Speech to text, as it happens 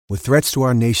With threats to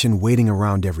our nation waiting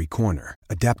around every corner,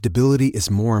 adaptability is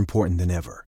more important than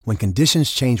ever. When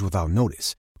conditions change without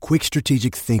notice, quick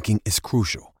strategic thinking is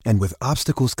crucial. And with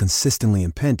obstacles consistently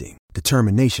impending,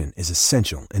 determination is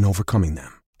essential in overcoming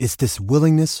them. It's this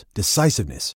willingness,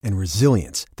 decisiveness, and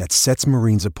resilience that sets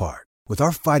Marines apart. With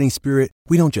our fighting spirit,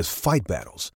 we don't just fight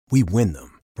battles, we win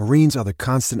them. Marines are the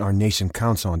constant our nation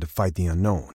counts on to fight the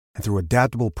unknown. And through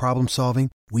adaptable problem solving,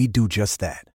 we do just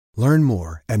that. Learn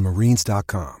more at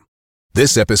marines.com.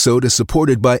 This episode is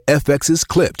supported by FX's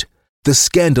Clipped, the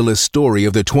scandalous story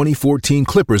of the 2014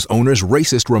 Clippers owner's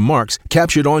racist remarks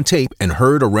captured on tape and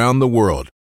heard around the world.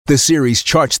 The series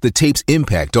charts the tape's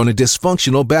impact on a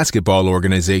dysfunctional basketball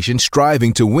organization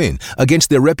striving to win against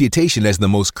their reputation as the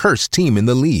most cursed team in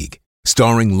the league.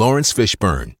 Starring Lawrence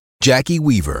Fishburne, Jackie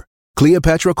Weaver,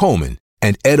 Cleopatra Coleman,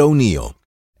 and Ed O'Neill.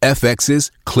 FX's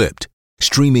Clipped,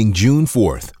 streaming June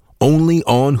 4th, only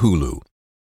on Hulu.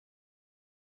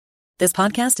 This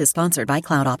podcast is sponsored by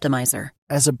Cloud Optimizer.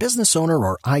 As a business owner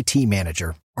or IT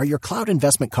manager, are your cloud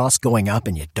investment costs going up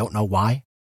and you don't know why?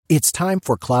 It's time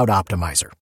for Cloud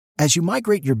Optimizer. As you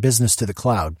migrate your business to the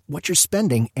cloud, what you're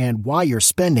spending and why you're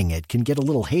spending it can get a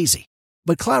little hazy.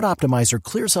 But Cloud Optimizer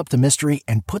clears up the mystery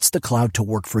and puts the cloud to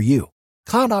work for you.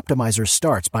 Cloud Optimizer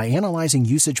starts by analyzing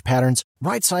usage patterns,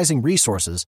 right-sizing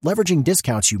resources, leveraging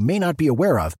discounts you may not be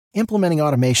aware of, implementing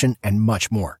automation, and much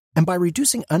more. And by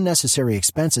reducing unnecessary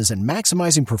expenses and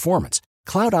maximizing performance,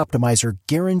 Cloud Optimizer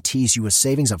guarantees you a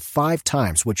savings of 5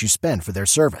 times what you spend for their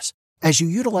service. As you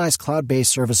utilize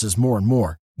cloud-based services more and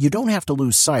more, you don't have to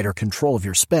lose sight or control of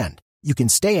your spend. You can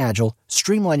stay agile,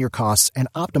 streamline your costs,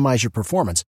 and optimize your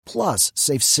performance, plus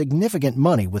save significant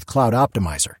money with Cloud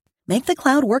Optimizer. Make the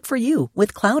cloud work for you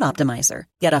with Cloud Optimizer.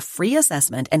 Get a free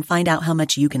assessment and find out how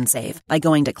much you can save by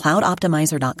going to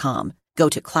cloudoptimizer.com. Go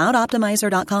to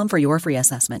cloudoptimizer.com for your free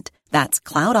assessment. That's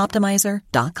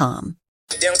cloudoptimizer.com.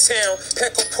 Downtown,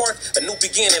 Petco Park, a new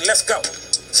beginning, let's go.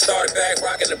 Started back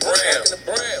rocking the brown.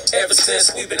 Ever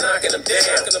since we've been knocking them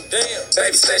down.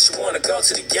 Baby said she wanna go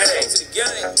to the game.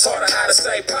 Taught her how to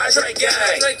say Padre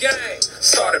gang.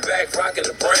 Started back rocking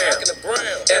the brown.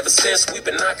 Ever since we've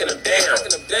been knocking them down.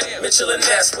 Mitchell and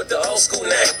Ness with the old school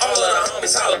name. All of the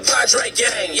homies holler Padre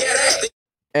gang. Yeah, they.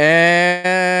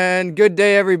 And good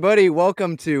day, everybody.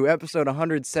 Welcome to episode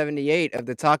 178 of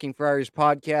the Talking Friars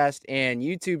podcast and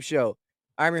YouTube show.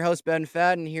 I'm your host, Ben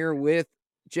Fadden, here with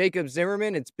Jacob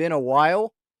Zimmerman. It's been a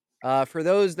while. For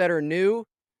those that are new,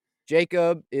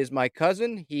 Jacob is my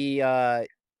cousin. He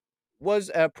was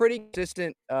a pretty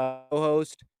consistent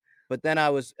co-host, but then I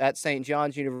was at St.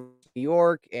 John's University, New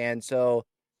York, and so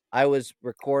I was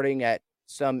recording at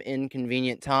some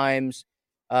inconvenient times.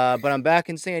 But I'm back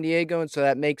in San Diego, and so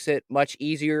that makes it much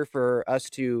easier for us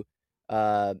to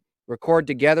record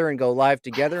together and go live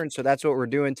together, and so that's what we're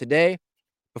doing today.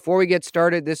 Before we get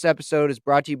started, this episode is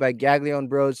brought to you by Gaglione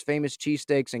Bros famous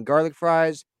cheesesteaks and garlic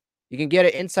fries. You can get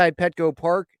it inside Petco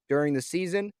Park during the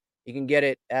season. You can get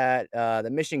it at the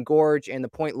Mission Gorge and the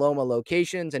Point Loma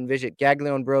locations, and visit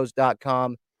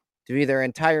gaglionebros.com to view their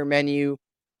entire menu,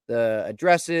 the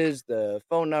addresses, the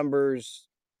phone numbers.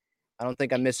 I don't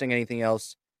think I'm missing anything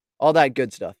else. All that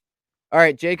good stuff. All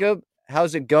right, Jacob,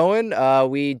 how's it going?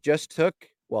 We just took,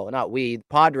 well, not we, the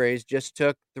Padres just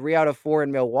took 3 out of 4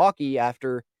 in Milwaukee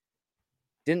after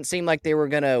didn't seem like they were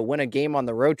going to win a game on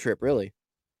the road trip, really.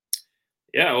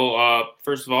 Yeah, well,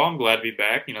 first of all, I'm glad to be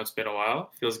back. You know, it's been a while.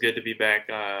 Feels good to be back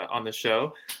on the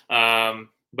show.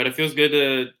 But it feels good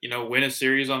to, win a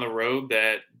series on the road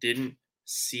that didn't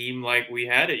seem like we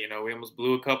had it. We almost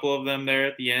blew a couple of them there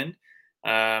at the end.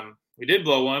 We did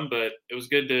blow one, but it was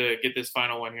good to get this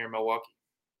final one here in Milwaukee.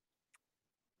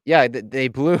 Yeah, they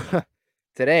blew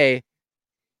today.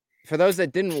 For those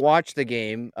that didn't watch the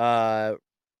game,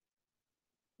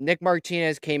 Nick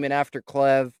Martinez came in after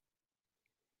Clev,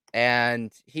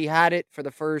 and he had it for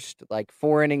the first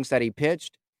 4 innings that he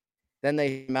pitched. Then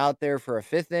they came out there for a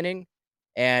 5th inning,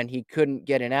 and he couldn't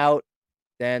get an out.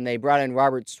 Then they brought in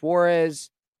Robert Suarez,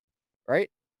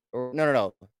 right? Or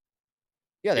no.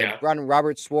 Yeah, they brought in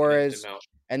Robert Suarez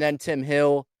and then Tim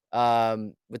Hill.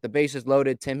 With the bases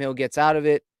loaded, Tim Hill gets out of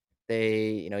it.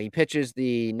 He pitches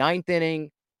the 9th inning,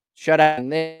 shutout in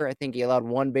there. I think he allowed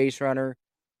 1 base runner,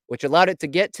 which allowed it to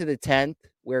get to the 10th,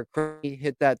 where Crane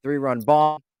hit that 3-run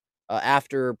bomb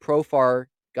after Profar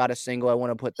got a single. I want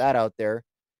to put that out there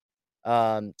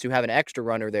to have an extra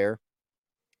runner there.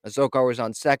 Azokar was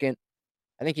on second.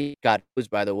 I think he got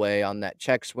hosed, by the way, on that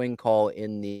check swing call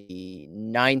in the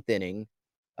 9th inning.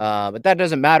 But that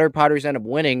doesn't matter. Padres end up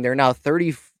winning. They're now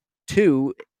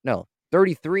 33-21.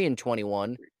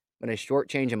 I'm going to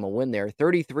shortchange them a win there.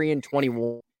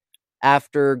 33-21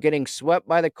 after getting swept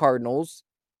by the Cardinals.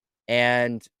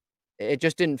 and it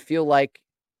just didn't feel like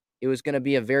it was going to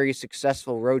be a very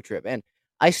successful road trip. And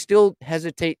I still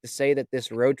hesitate to say that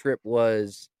this road trip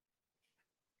was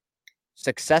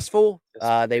successful.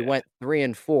 They went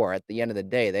 3-4 at the end of the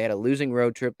day. They had a losing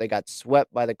road trip. They got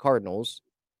swept by the Cardinals.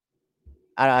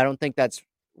 I don't think that's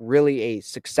really a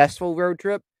successful road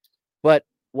trip, but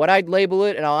what I'd label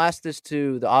it, and I'll ask this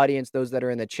to the audience, those that are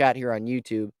in the chat here on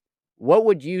YouTube, what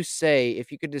would you say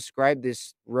if you could describe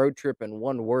this road trip in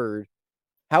one word?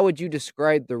 How would you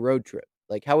describe the road trip?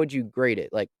 Like, how would you grade it?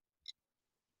 Like,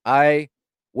 I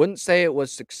wouldn't say it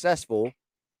was successful.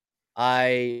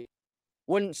 I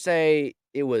wouldn't say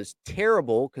it was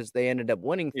terrible because they ended up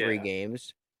winning 3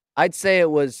 games. I'd say it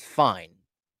was fine.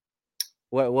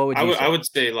 What would you say?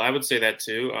 I would say that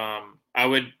too.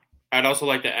 I'd also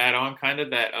like to add on kind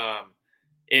of that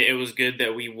it was good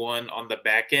that we won on the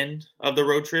back end of the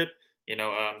road trip.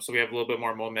 So we have a little bit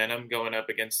more momentum going up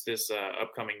against this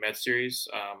upcoming Mets series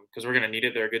because we're going to need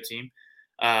it. They're a good team.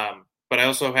 But I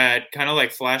also had kind of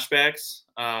like flashbacks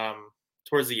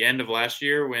towards the end of last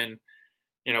year when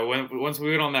once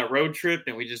we went on that road trip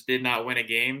and we just did not win a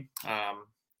game.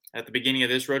 At the beginning of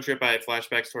this road trip, I had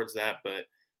flashbacks towards that, but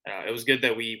it was good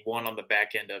that we won on the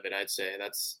back end of it. I'd say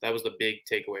that was the big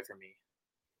takeaway for me.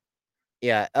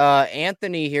 Yeah,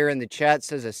 Anthony here in the chat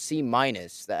says a C-.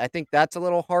 I think that's a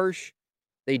little harsh.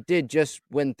 They did just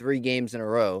win 3 games in a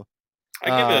row. I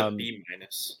give it a B-,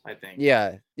 I think.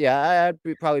 Yeah,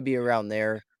 I'd probably be around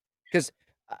there because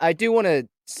I do want to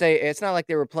say it's not like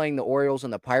they were playing the Orioles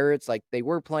and the Pirates. Like, they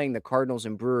were playing the Cardinals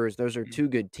and Brewers. Those are 2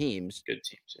 good teams. Good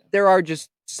teams. Yeah. There are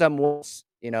just some ones,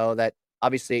 that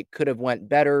obviously it could have went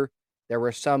better. There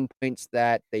were some points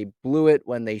that they blew it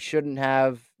when they shouldn't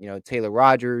have. Taylor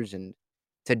Rogers and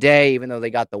today, even though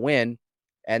they got the win,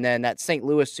 and then that St.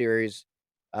 Louis series,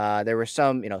 there were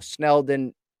some. Snell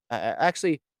didn't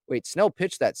actually. Wait, Snell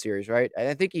pitched that series, right?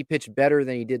 I think he pitched better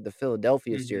than he did the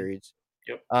Philadelphia series.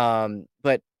 Yep.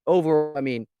 But overall,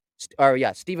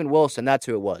 Steven Wilson, that's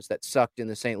who it was that sucked in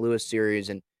the St. Louis series,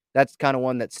 and that's kind of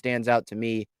one that stands out to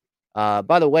me.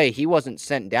 By the way, he wasn't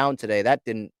sent down today. That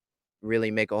didn't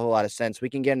really make a whole lot of sense. We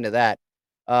can get into that.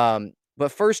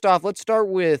 But first off, let's start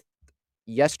with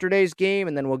yesterday's game,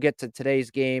 and then we'll get to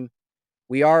today's game.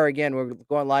 We're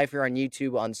going live here on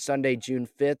YouTube on Sunday, June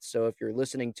 5th. So if you're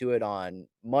listening to it on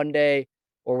Monday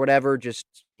or whatever, just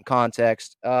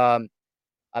context. I'm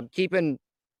keeping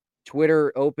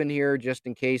Twitter open here just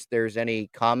in case there's any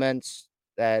comments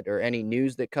or any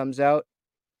news that comes out.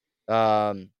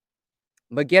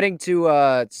 But getting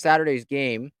to Saturday's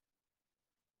game,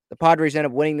 the Padres end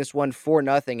up winning this one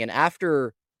 4-0. And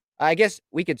after, I guess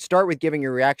we could start with giving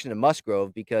your reaction to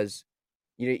Musgrove because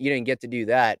you didn't get to do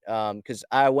that because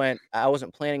I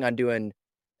wasn't planning on doing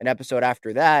an episode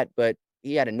after that, but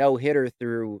he had a no-hitter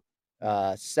through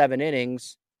 7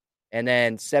 innings and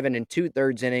then 7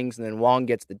 2/3 innings, and then Wong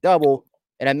gets the double.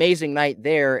 An amazing night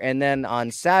there. And then on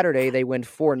Saturday, they win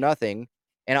 4-0.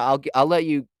 And I'll let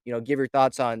you, give your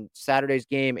thoughts on Saturday's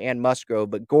game and Musgrove,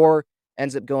 but Gore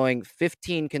ends up going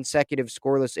 15 consecutive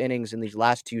scoreless innings in these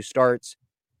last 2 starts.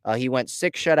 He went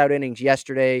 6 shutout innings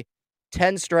yesterday.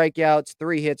 10 strikeouts,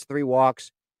 3 hits, 3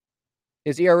 walks.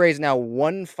 His ERA is now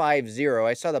 1.50.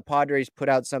 I saw the Padres put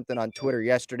out something on Twitter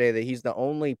yesterday that he's the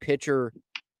only pitcher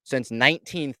since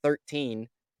 1913,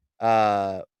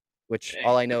 which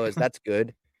all I know is that's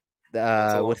good.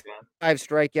 With 5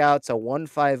 strikeouts, a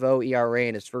 1.50 ERA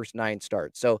in his first 9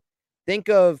 starts. So think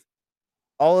of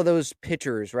all of those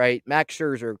pitchers, right? Max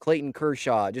Scherzer, Clayton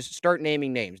Kershaw. Just start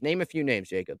naming names. Name a few names,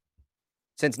 Jacob.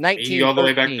 Since 1913. All the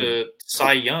way back to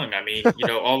Cy Young.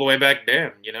 All the way back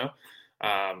then,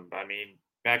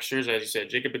 Max Scherzer, as you said,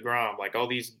 Jacob deGrom, like all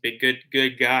these big,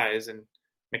 good guys, and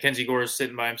Mackenzie Gore is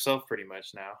sitting by himself pretty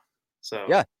much now. So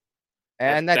yeah,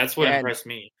 and that's what impressed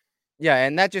me. Yeah,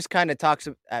 and that just kind of talks.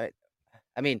 That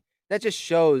just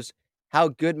shows how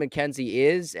good Mackenzie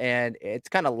is, and it's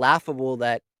kind of laughable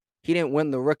that he didn't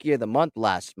win the Rookie of the Month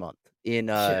last month in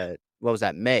what was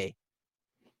that, May?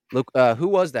 Look, who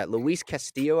was that? Luis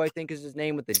Castillo, I think is his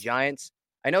name, with the Giants.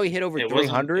 I know he hit over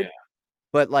 300,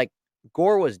 but like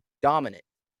Gore was dominant.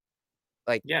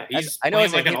 Like, he's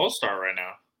playing like an all-star right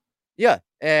now. Yeah,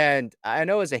 and I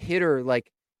know as a hitter,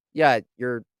 like,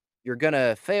 you're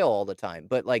gonna fail all the time,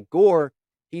 but like Gore,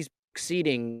 he's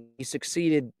succeeding. He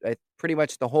succeeded pretty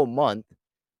much the whole month.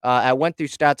 I went through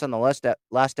stats on the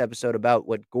last episode about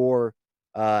what Gore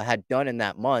had done in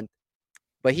that month,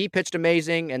 but he pitched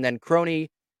amazing, and then Crony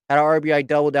had an RBI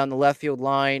double down the left field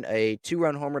line, a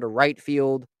 2-run homer to right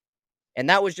field. And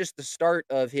that was just the start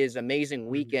of his amazing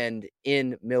weekend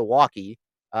in Milwaukee.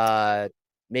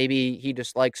 Maybe he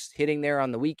just likes hitting there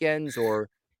on the weekends, or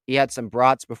he had some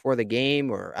brats before the game,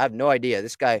 or I have no idea.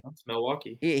 This guy, That's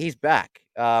Milwaukee. he's back.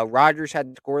 Rogers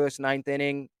had the scoreless ninth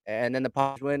inning, and then the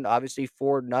Padres win, obviously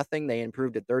 4-0. They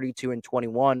improved to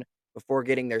 32-21 before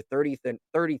getting their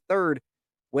 33rd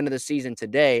win of the season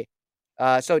today.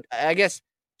 So I guess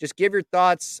just give your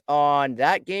thoughts on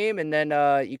that game, and then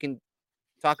you can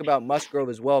talk about Musgrove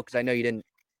as well, because I know you didn't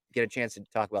get a chance to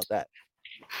talk about that.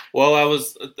 Well, I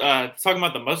was talking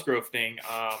about the Musgrove thing.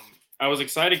 I was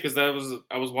excited because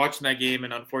I was watching that game,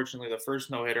 and unfortunately, the first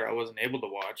no hitter I wasn't able to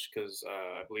watch because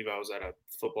I believe I was at a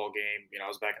football game. I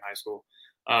was back in high school.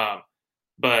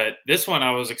 But this one,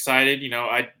 I was excited.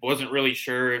 I wasn't really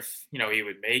sure if he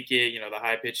would make it. The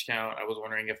high pitch count. I was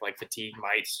wondering if like fatigue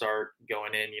might start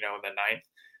going in. In the ninth.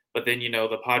 But then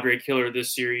the Padre killer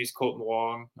this series, Colton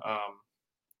Wong,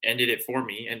 ended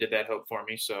that hope for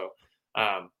me. So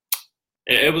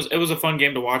it was a fun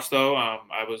game to watch, though.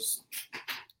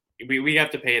 We have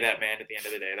to pay that man at the end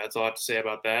of the day. That's all I have to say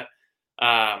about that.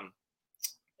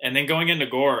 And then going into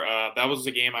Gore, that was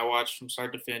the game I watched from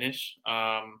start to finish.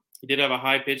 He did have a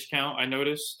high pitch count, I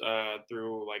noticed,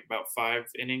 through like about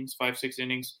 6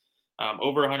 innings,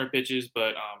 over 100 pitches.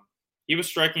 But he was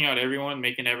striking out everyone,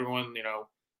 making everyone,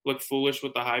 look foolish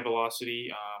with the high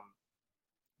velocity.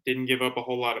 Didn't give up a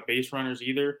whole lot of base runners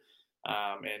either.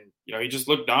 And he just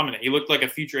looked dominant. He looked like a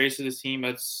future ace of this team.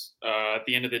 That's at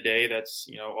the end of the day, that's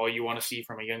all you want to see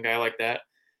from a young guy like that.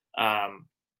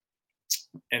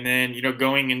 And then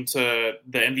going into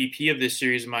the MVP of this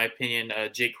series, in my opinion,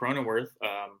 Jake Cronenworth,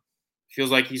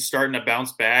 feels like he's starting to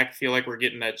bounce back. Feel like we're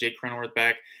getting that Jake Cronenworth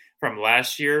back from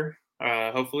last year,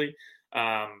 hopefully.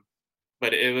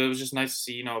 But it was just nice to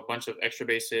see a bunch of extra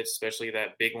base hits, especially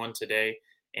that big one today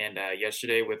and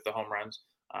yesterday with the home runs.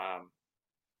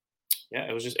 Yeah,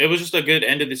 it was just a good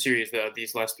end of the series,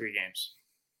 these last 3 games.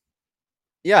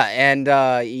 Yeah, and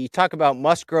you talk about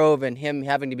Musgrove and him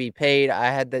having to be paid. I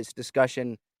had this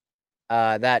discussion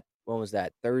when was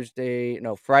that?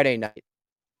 Friday night.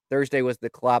 Thursday was the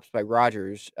collapse by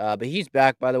Rogers. But he's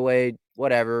back, by the way,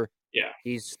 whatever. Yeah.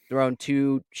 He's thrown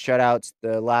 2 shutouts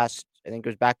the last, I think it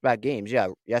was back-to-back games. Yeah,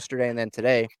 yesterday and then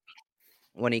today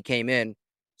when he came in.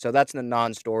 So that's the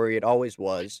non-story. It always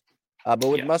was. But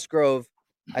with Musgrove,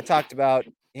 I talked about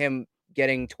him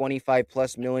getting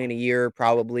 $25+ million a year,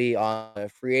 probably on a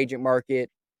free agent market.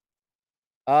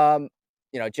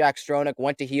 Jack Stronach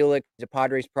went to Helix, the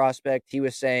Padres prospect. He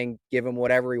was saying give him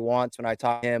whatever he wants when I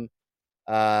talked to him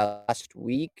last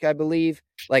week, I believe.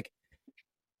 Like,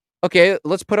 okay,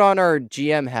 let's put on our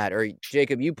GM hat, or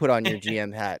Jacob, you put on your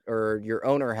GM hat or your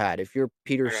owner hat. If you're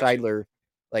Peter Seidler,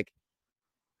 like,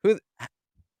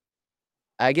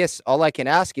 I guess all I can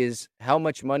ask is how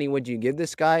much money would you give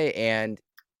this guy, and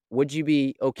would you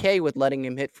be okay with letting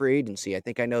him hit free agency? I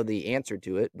think I know the answer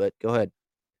to it, but go ahead.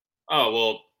 Oh,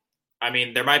 well, I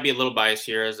mean, there might be a little bias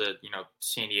here as a,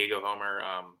 San Diego homer,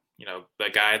 the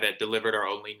guy that delivered our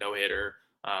only no-hitter,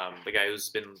 the guy who's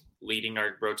been leading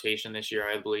our rotation this year,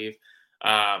 I believe.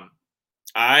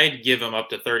 I'd give him up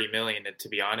to $30 million, to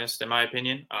be honest, in my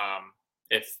opinion.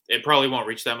 If it probably won't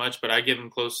reach that much, but I give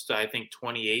him close to, I think,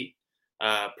 28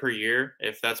 per year,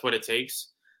 if that's what it takes.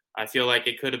 I feel like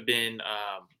it could have been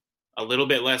a little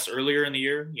bit less earlier in the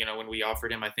year, when we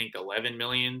offered him, I think, $11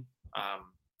 million.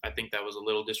 I think that was a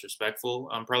little disrespectful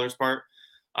on Preller's part.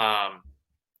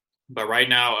 But right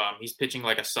now, he's pitching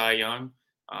like a Cy Young,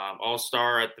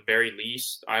 all-star at the very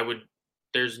least.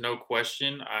 There's no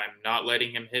question, I'm not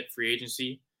letting him hit free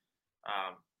agency.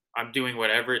 I'm doing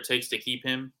whatever it takes to keep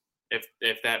him.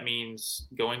 If that means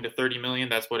going to $30 million,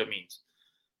 that's what it means.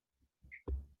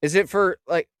 Is it for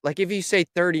like if you say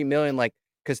 30 million, like,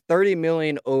 because 30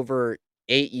 million over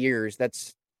 8 years,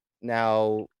 that's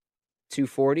now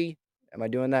 240. Am I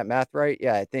doing that math right?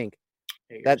 Yeah, I think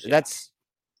that's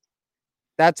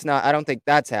not. I don't think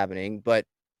that's happening. But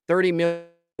 30 million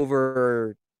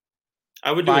over,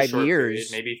 I would do 5 a short years,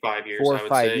 period, maybe 5 years. 4 or I would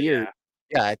 5 say, years.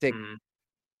 Yeah, I think. Mhm.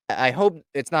 I hope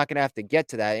it's not going to have to get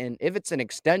to that. And if it's an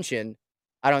extension,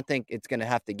 I don't think it's going to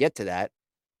have to get to that.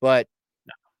 But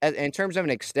in terms of an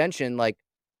extension, like,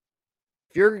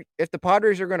 if the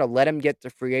Padres are going to let him get to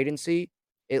free agency,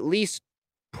 at least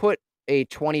put a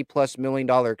 $20+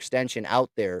 million extension out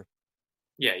there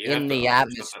in the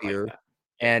atmosphere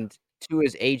and to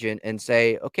his agent and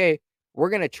say, okay, we're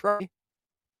going to try.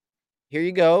 Here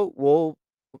you go.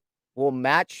 We'll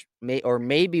match,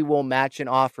 maybe we'll match an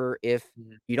offer if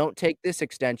you don't take this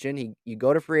extension. You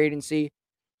go to free agency,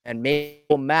 and maybe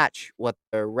we'll match what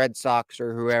the Red Sox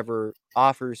or whoever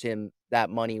offers him that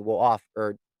money will offer,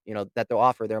 or that they'll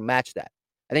offer. They'll match that.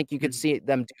 I think you could see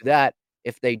them do that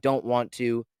if they don't want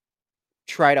to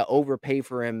try to overpay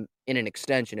for him in an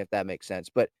extension, if that makes sense.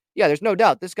 But Yeah, there's no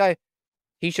doubt. This guy,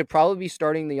 he should probably be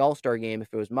starting the All-Star game if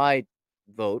it was my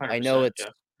vote. I know 100%. it's Yeah.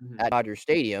 Mhm. at Dodger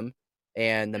Stadium,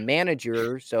 and the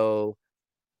manager, so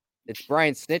it's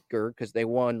Brian Snitker because they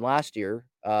won last year.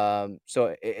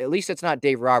 So at least it's not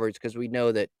Dave Roberts because we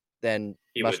know that then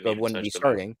He wouldn't Musgrove even wouldn't touch be the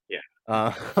mound. starting. Yeah.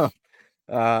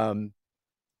 Uh,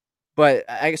 but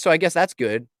I guess that's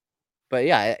good. But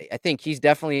yeah, I think he's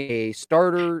definitely a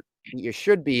starter. You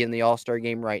should be in the All-Star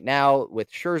game right now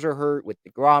with Scherzer hurt, with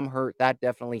DeGrom hurt. That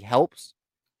definitely helps.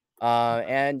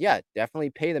 And yeah,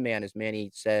 definitely pay the man, as Manny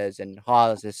says, and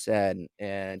Haas has said,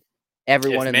 and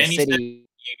everyone If in the Manny said city.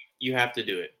 you have to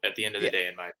do it at the end of the Yeah, day,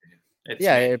 in my opinion. It's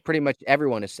yeah, Manny. pretty much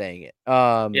everyone is saying it.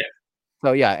 Yeah.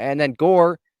 So yeah, and then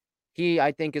Gore, he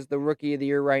I think is the rookie of the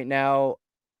year right now.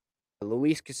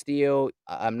 Luis Castillo,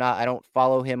 I don't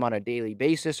follow him on a daily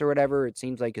basis or whatever. It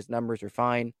seems like his numbers are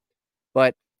fine,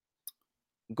 but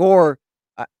Gore,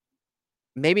 uh,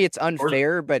 maybe it's Or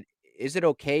unfair, but is it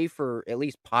okay for at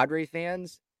least Padre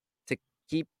fans to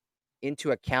keep into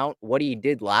account what he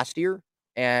did last year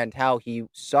and how he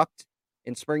sucked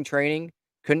in spring training,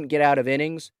 couldn't get out of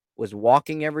innings, was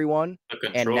walking everyone, the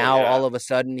and control, now yeah. all of a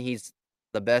sudden he's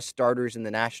the best starters in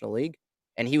the National League,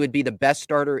 and he would be the best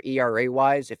starter ERA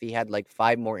wise if he had like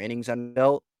 5 more innings under the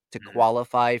belt to Mhm.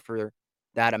 qualify for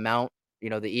that amount,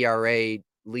 the ERA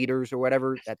leaders or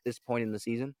whatever at this point in the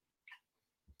season.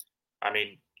 I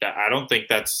mean, I don't think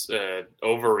that's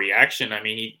overreaction. I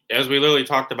mean, as we literally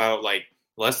talked about like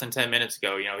less than 10 minutes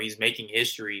ago, he's making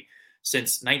history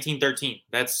since 1913.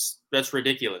 That's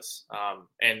ridiculous.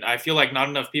 And I feel like not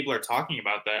enough people are talking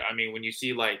about that. I mean, when you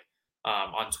see like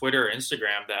on Twitter or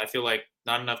Instagram, that I feel like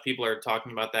not enough people are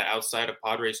talking about that outside of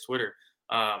Padres Twitter,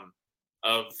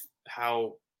 of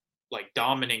how like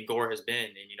dominant Gore has been,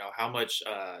 and how much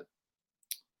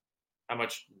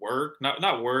work,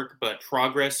 not work, but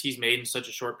progress he's made in such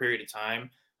a short period of time.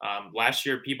 Last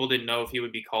year, people didn't know if he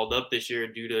would be called up this year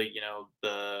due to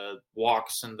the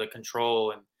walks and the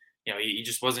control, and he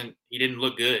just wasn't. He didn't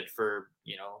look good for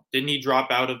Didn't he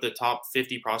drop out of the top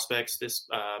 50 prospects this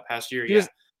past year? He Yeah, was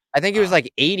I think he was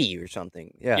like 80 or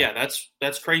something. Yeah. yeah,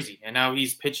 that's crazy. And now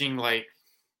he's pitching like,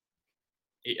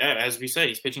 as we said,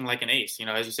 he's pitching like an ace.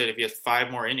 As you said, if he has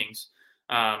 5 more innings,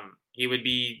 he would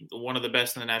be one of the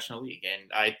best in the National League.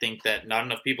 And I think that not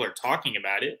enough people are talking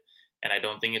about it. And I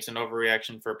don't think it's an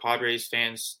overreaction for Padres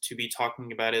fans to be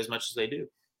talking about it as much as they do.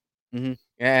 Mm-hmm.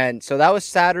 And so that was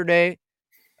Saturday.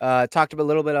 Talked a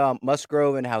little bit about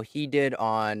Musgrove and how he did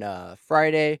on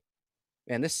Friday.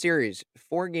 Man, this series,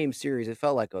 4-game series, it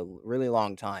felt like a really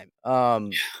long time.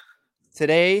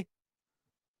 Today,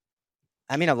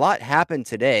 I mean, a lot happened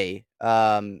today.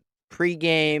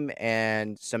 Pre-game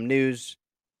and some news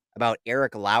about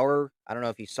Eric Lauer. I don't know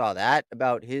if you saw that,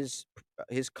 about his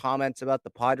comments about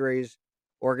the Padres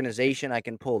organization. I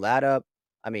can pull that up.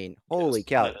 I mean, holy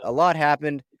cow, a lot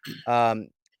happened.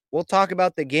 We'll talk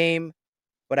about the game,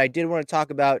 but I did want to talk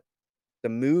about the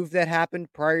move that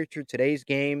happened prior to today's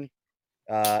game,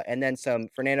 and then some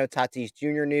Fernando Tatis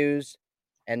Jr. news,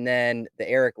 and then the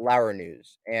Eric Lauer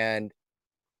news. And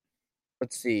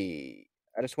let's see.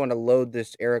 I just want to load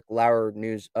this Eric Lauer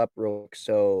news up real quick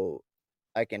so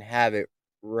I can have it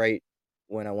right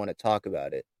when I want to talk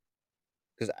about it.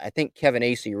 Because I think Kevin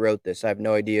Acee wrote this. I have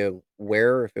no idea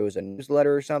where, if it was a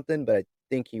newsletter or something, but I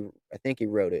think he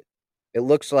wrote it. It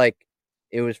looks like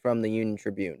it was from the Union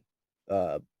Tribune.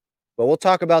 But we'll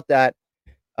talk about that.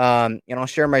 And I'll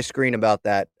share my screen about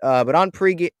that. But on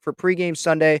pregame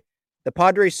Sunday, the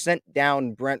Padres sent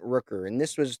down Brent Rooker, and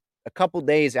this was a couple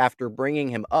days after bringing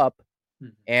him up,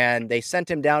 and they sent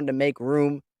him down to make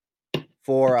room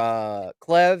for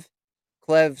Clev.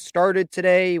 Clev started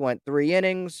today. He went 3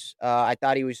 innings. I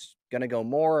thought he was going to go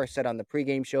more. I said on the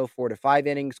pregame show 4 to 5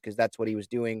 innings because that's what he was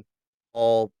doing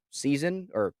all season,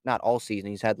 or not all season.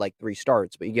 He's had like 3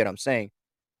 starts, but you get what I'm saying.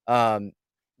 But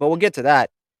we'll get to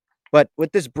that. But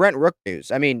with this Brent Rook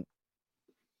news, I mean,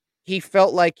 he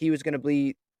felt like he was going to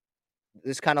be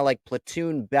this kind of like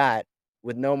platoon bat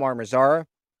with Nomar Mazara.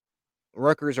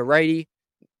 Rooker's a righty.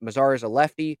 Mazara's a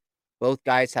lefty. Both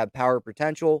guys have power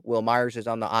potential. Will Myers is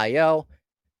on the IL.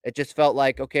 It just felt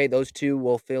like, okay, those two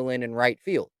will fill in right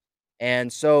field.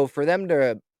 And so for them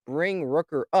to bring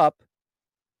Rooker up,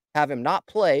 have him not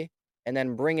play, and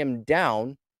then bring him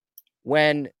down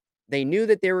when they knew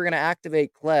that they were going to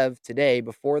activate Clev today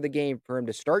before the game for him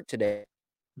to start today,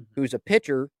 who's a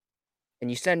pitcher, and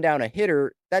you send down a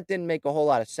hitter, that didn't make a whole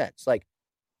lot of sense. Like,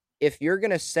 if you're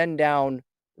going to send down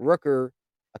Rooker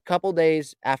a couple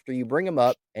days after you bring him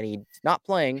up and he's not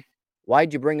playing,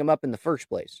 why'd you bring him up in the first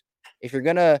place? If you're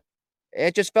going to,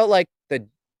 it just felt like the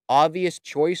obvious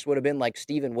choice would have been like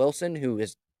Steven Wilson, who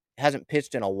hasn't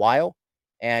pitched in a while,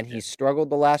 and he's struggled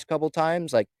the last couple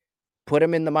times. Like, put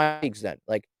him in the minor leagues then.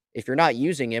 Like, if you're not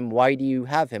using him, why do you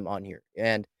have him on here?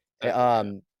 And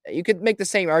you could make the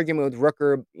same argument with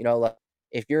Rooker. Like,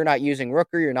 if you're not using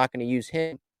Rooker, you're not going to use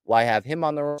him. Why have him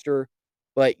on the roster?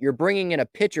 But you're bringing in a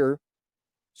pitcher,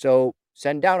 so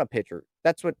send down a pitcher.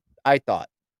 That's what I thought.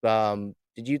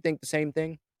 Did you think the same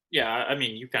thing? Yeah, I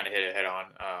mean, you kind of hit it head on.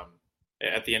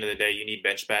 At the end of the day, you need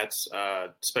bench bats,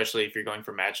 especially if you're going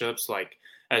for matchups. Like,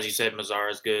 as you said,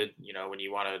 Mazara is good, when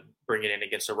you want to bring it in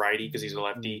against a righty because he's a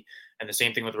lefty. And the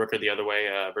same thing with Rooker the other way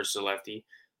versus a lefty.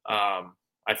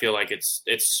 I feel like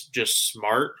it's just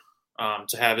smart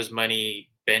to have as many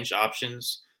bench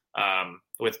options,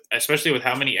 especially with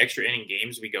how many extra inning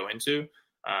games we go into.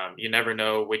 You never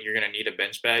know when you're going to need a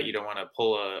bench bat. You don't want to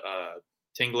pull a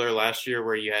Tingler last year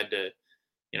where you had to,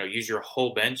 use your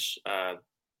whole bench.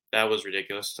 That was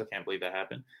ridiculous. I can't believe that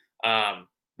happened.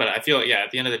 But I feel,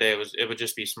 at the end of the day, it would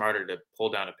just be smarter to pull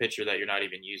down a pitcher that you're not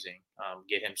even using,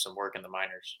 get him some work in the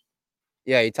minors.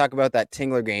 Yeah, you talk about that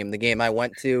Tingler game, the game I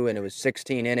went to, and it was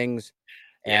 16 innings,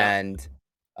 and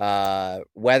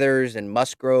Weathers and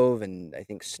Musgrove and I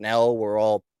think Snell were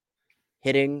all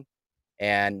hitting,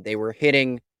 and they were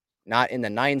hitting not in the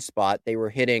 9 spot. They were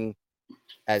hitting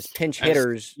as pinch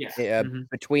hitters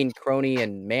between Croney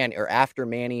and Manny, or after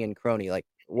Manny and Croney. Like,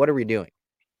 what are we doing?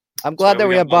 I'm glad that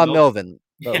we have Bob Melvin,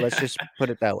 but let's just put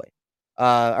it that way.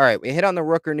 All right, we hit on the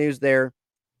Rooker news there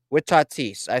with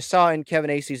Tatis. I saw in Kevin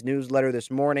Acey's newsletter this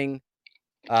morning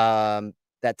that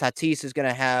Tatis is going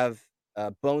to have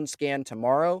a bone scan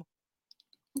tomorrow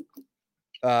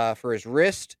for his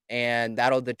wrist, and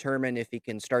that'll determine if he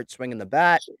can start swinging the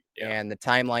bat and the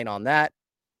timeline on that.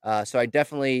 So I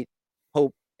definitely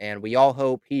hope, and we all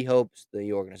hope, he hopes,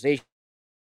 the organization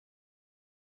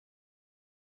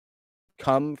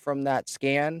come from that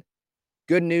scan.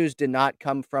 Good news did not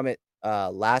come from it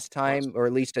last time, or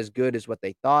at least as good as what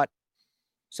they thought.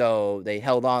 So they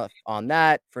held off on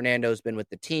that. Fernando's been with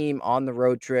the team on the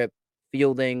road trip,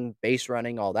 fielding, base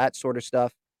running, all that sort of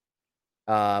stuff,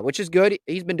 which is good.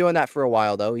 He's been doing that for a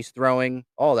while, though. He's throwing,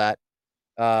 all that.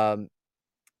 But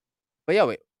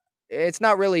yeah, it's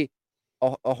not really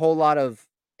a whole lot of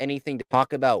anything to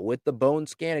talk about with the bone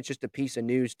scan. It's just a piece of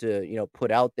news to, put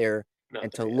out there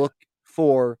and to look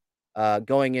for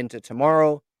going into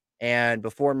tomorrow and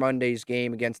before Monday's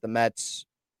game against the Mets.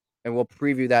 And we'll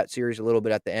preview that series a little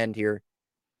bit at the end here.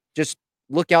 Just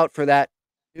look out for that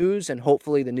news, and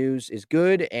hopefully the news is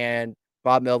good. And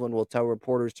Bob Melvin will tell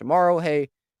reporters tomorrow, hey,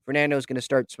 Fernando's going to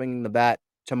start swinging the bat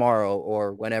tomorrow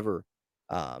or whenever.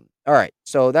 All right,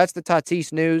 so that's the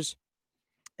Tatis news.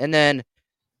 And then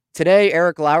today,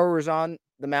 Eric Lauer was on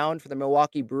the mound for the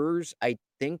Milwaukee Brewers. I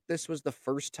think this was the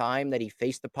first time that he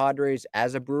faced the Padres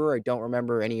as a Brewer. I don't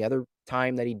remember any other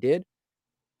time that he did.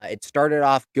 It started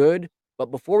off good.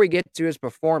 But before we get to his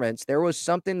performance, there was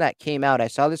something that came out. I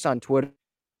saw this on Twitter.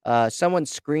 Someone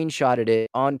screenshotted it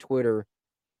on Twitter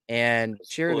and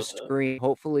shared a screen.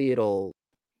 Hopefully it'll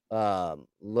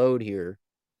load here.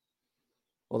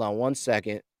 Hold on one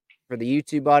second. For the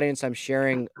YouTube audience, I'm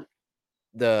sharing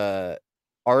the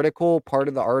article, part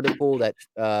of the article that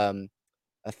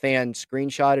a fan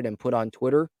screenshotted and put on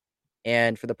Twitter.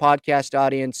 And for the podcast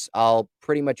audience, I'll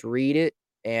pretty much read it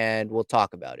and we'll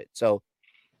talk about it. So,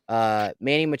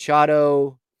 Manny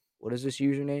Machado, what is this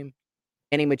username?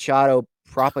 Manny Machado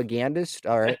propagandist.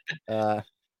 All right.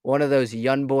 One of those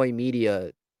Young Boy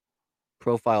Media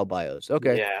profile bios.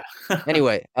 Okay. Yeah.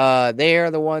 Anyway, they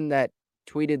are the one that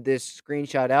tweeted this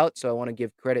screenshot out, so I want to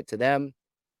give credit to them.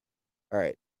 All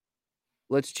right.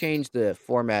 Let's change the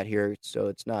format here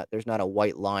so there's not a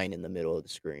white line in the middle of the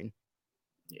screen.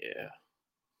 Yeah.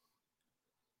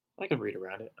 I can read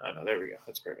around it. Oh, no, there we go.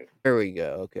 That's perfect. There we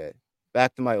go. Okay.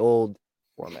 Back to my old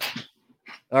format.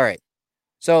 All right.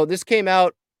 So this came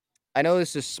out. I know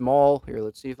this is small. Here,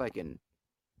 let's see if I can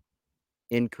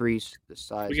increase the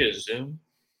size. We get a zoom?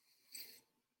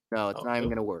 No, it's not even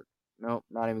going to work. Nope,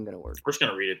 not even going to work. We're just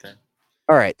going to read it then.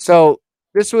 All right. So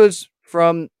this was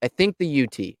from, I think, the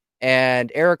UT.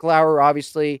 And Eric Lauer,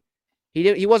 obviously,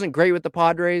 he wasn't great with the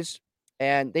Padres.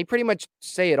 And they pretty much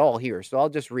say it all here. So I'll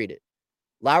just read it.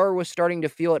 Lauer was starting to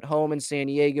feel at home in San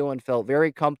Diego and felt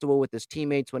very comfortable with his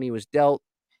teammates when he was dealt.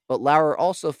 But Lauer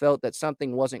also felt that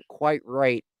something wasn't quite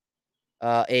right.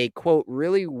 A, quote,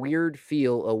 really weird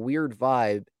feel, a weird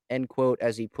vibe, end quote,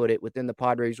 as he put it, within the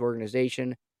Padres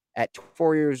organization. At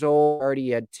 4 years old, already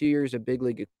had 2 years of big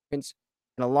league experience.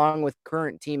 And along with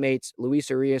current teammates Luis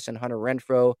Arias and Hunter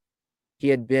Renfroe, he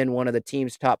had been one of the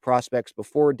team's top prospects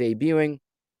before debuting,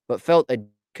 but felt a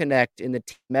disconnect in the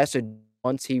team message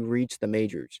once he reached the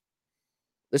majors.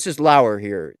 this is Lauer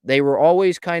here. They were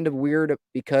always kind of weird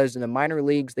because in the minor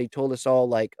leagues, they told us all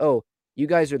like, oh, you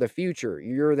guys are the future.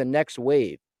 You're the next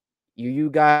wave. You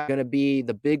guys are going to be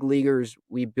the big leaguers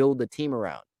we build the team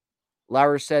around.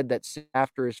 Lauer said that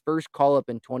after his first call-up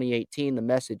in 2018, the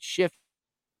message shifted.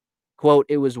 Quote,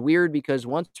 it was weird because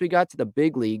once we got to the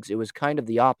big leagues, it was kind of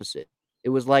the opposite. It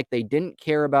was like they didn't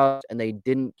care about us and they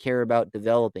didn't care about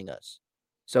developing us.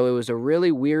 So it was a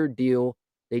really weird deal.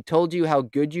 They told you how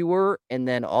good you were, and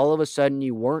then all of a sudden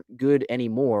you weren't good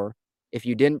anymore if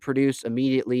you didn't produce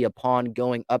immediately upon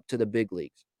going up to the big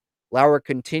leagues. Lauer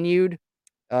continued.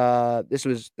 This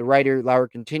was the writer. Lauer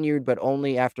continued, but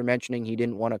only after mentioning he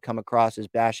didn't want to come across as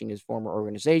bashing his former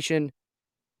organization.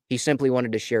 He simply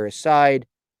wanted to share his side.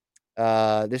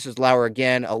 This is Lauer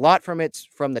again. A lot from it's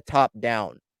from the top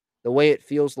down, the way it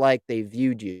feels like they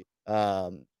viewed you.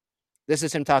 This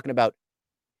is him talking about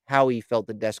how he felt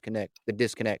the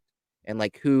disconnect, and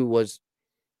like who was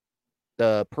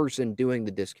the person doing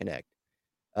the disconnect.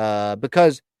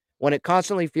 Because when it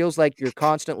constantly feels like you're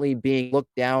constantly being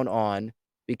looked down on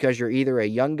because you're either a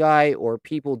young guy or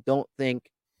people don't think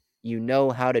you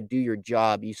know how to do your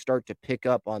job, you start to pick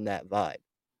up on that vibe.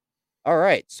 All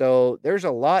right, so there's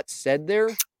a lot said there,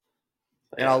 and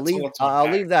Yeah, I'll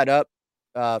leave that up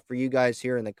for you guys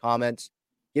here in the comments.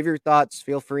 Give your thoughts.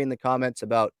 Feel free in the comments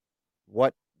about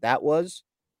what that was.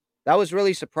 That was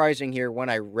really surprising here when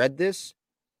I read this.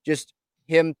 Just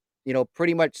him,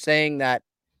 pretty much saying that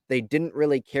they didn't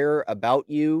really care about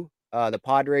you, the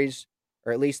Padres,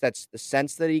 or at least that's the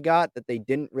sense that he got, that they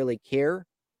didn't really care.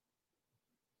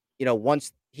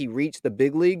 Once he reached the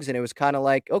big leagues, and it was kind of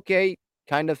like, okay,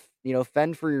 kind of,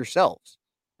 fend for yourselves.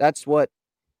 That's what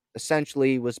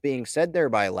essentially was being said there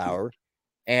by Lauer.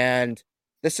 And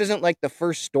this isn't like the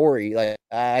first story. Like,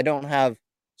 I don't have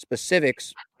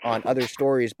specifics on other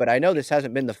stories, but I know this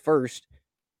hasn't been the first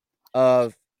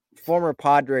of former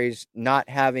Padres not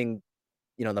having,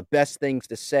 the best things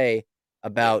to say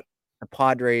about the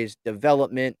Padres'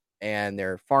 development and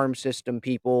their farm system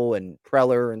people and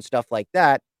Preller and stuff like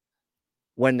that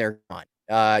when they're gone.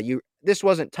 This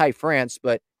wasn't Ty France,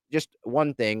 but just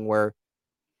one thing where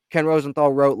Ken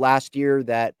Rosenthal wrote last year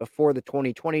that before the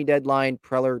 2020 deadline,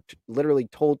 Preller literally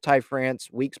told Ty France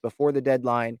weeks before the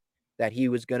deadline that he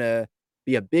was going to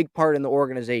be a big part in the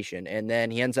organization, and then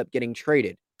he ends up getting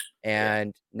traded,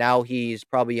 and now he's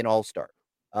probably an all-star.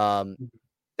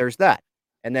 There's that.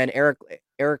 And then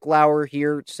Eric Lauer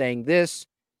here saying this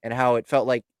and how it felt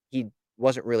like he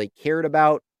wasn't really cared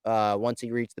about once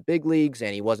he reached the big leagues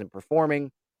and he wasn't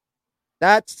performing.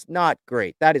 That's not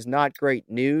great. That is not great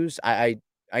news. I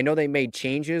know they made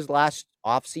changes last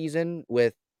offseason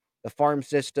with the farm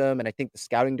system and I think the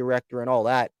scouting director and all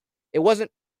that.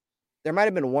 There might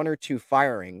have been one or two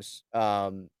firings.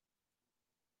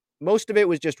 Most of it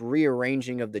was just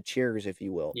rearranging of the chairs, if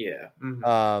you will. Yeah.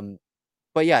 Mm-hmm.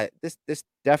 But yeah, this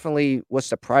definitely was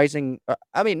surprising.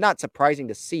 I mean, not surprising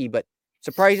to see, but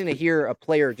surprising to hear a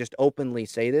player just openly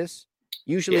say this.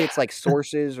 Usually it's like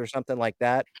sources or something like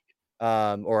that.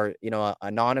 Or,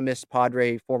 anonymous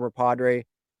former Padre.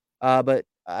 But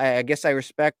I guess I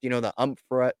respect, the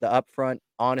upfront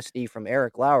honesty from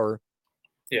Eric Lauer.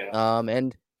 Yeah.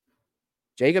 And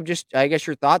Jacob, just, I guess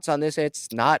your thoughts on this.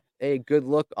 It's not a good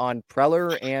look on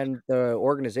Preller and the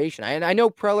organization. And I know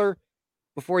Preller,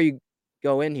 before you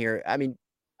go in here, I mean,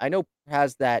 I know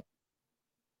has that,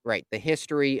 right, the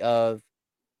history of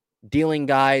dealing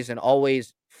guys and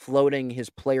always floating his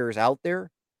players out there.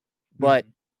 But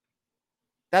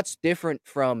that's different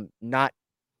from not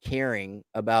caring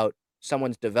about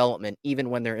someone's development, even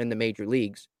when they're in the major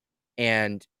leagues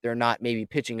and they're not maybe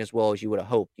pitching as well as you would have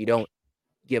hoped. You don't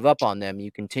give up on them.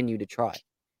 You continue to try.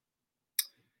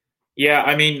 Yeah,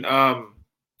 I mean,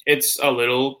 it's a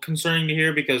little concerning to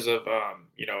hear because of,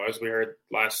 as we heard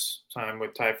last time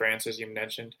with Ty France, as you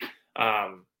mentioned,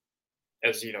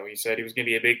 as he said he was going to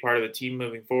be a big part of the team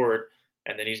moving forward,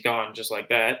 and then he's gone just like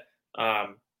that.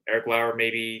 Eric Lauer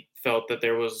maybe felt that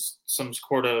there was some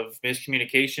sort of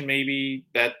miscommunication. Maybe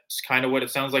that's kind of what it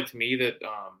sounds like to me, that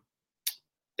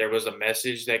there was a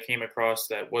message that came across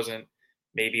that wasn't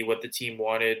maybe what the team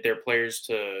wanted their players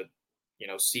to,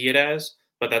 see it as.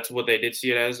 But that's what they did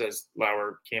see it as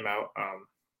Lauer came out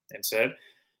and said.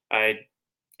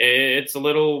 It's a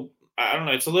little, I don't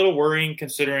know, it's a little worrying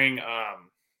considering,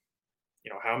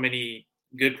 how many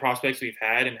good prospects we've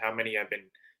had and how many have been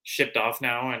shipped off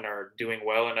now and are doing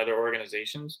well in other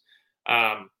organizations.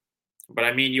 But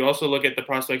I mean, you also look at the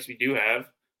prospects we do have.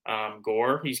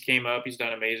 Gore, he's came up, he's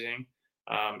done amazing.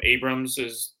 Abrams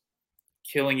is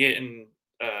killing it in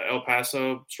El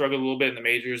Paso, struggled a little bit in the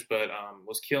majors, but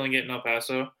was killing it in El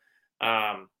Paso.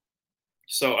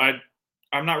 So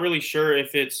I'm not really sure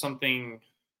if it's something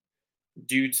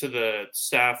due to the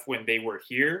staff when they were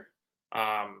here.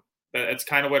 That's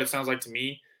kind of what it sounds like to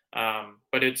me.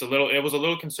 But it was a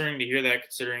little concerning to hear that,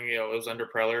 considering it was under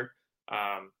Preller,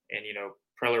 and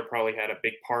Preller probably had a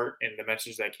big part in the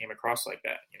message that came across like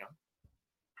that.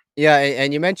 Yeah,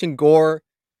 and you mentioned Gore.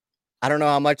 I don't know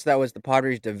how much that was the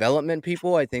Padres development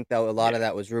people. I think that a lot of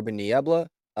that was Ruben Niebla.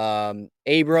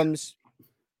 Abrams,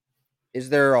 is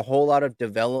there a whole lot of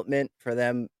development for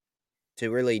them to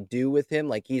really do with him?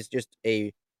 Like, he's just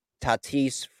a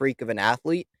Tatis freak of an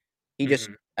athlete.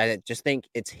 I just think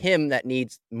it's him that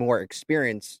needs more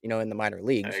experience, in the minor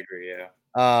leagues. I agree,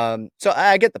 yeah. So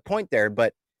I get the point there,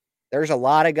 but there's a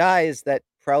lot of guys that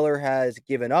Preller has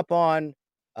given up on,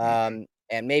 and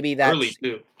maybe that's early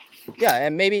too. Yeah,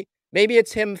 and maybe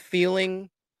it's him feeling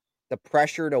the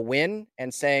pressure to win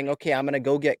and saying, "Okay, I'm going to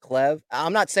go get Clev."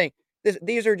 I'm not saying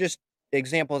these are just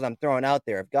examples I'm throwing out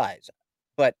there of guys,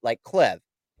 but like Clev,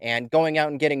 and going out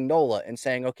and getting Nola and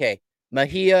saying, "Okay,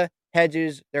 Mejia,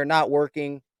 Hedges, they're not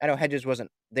working." I know Hedges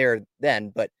wasn't there then,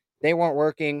 but they weren't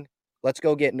working. Let's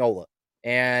go get Nola.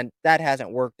 And that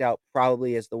hasn't worked out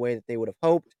probably as the way that they would have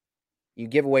hoped. You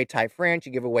give away Ty France,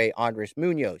 you give away Andres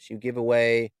Munoz, you give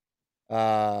away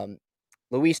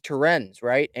Luis Torrens,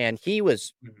 right? And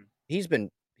he's been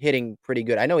hitting pretty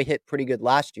good. I know he hit pretty good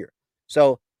last year.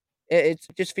 So it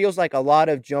just feels like a lot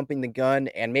of jumping the gun,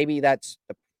 and maybe that's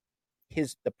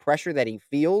the pressure that he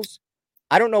feels.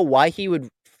 I don't know why he would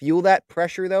feel that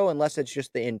pressure, though, unless it's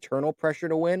just the internal pressure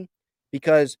to win.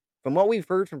 Because from what we've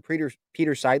heard from Peter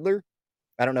Seidler,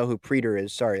 I don't know who Preter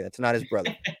is. Sorry, that's not his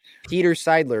brother. Peter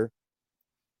Seidler,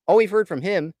 all we've heard from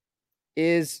him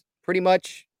is pretty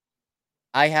much,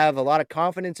 I have a lot of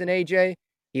confidence in AJ.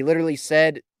 He literally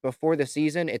said before the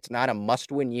season, it's not a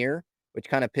must-win year, which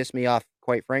kind of pissed me off,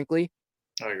 quite frankly.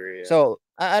 I agree, yeah. So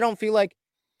I don't feel like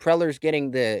Preller's getting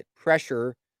the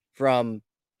pressure from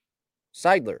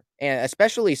Seidler, and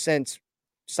especially since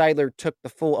Seidler took the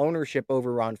full ownership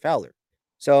over Ron Fowler.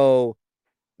 So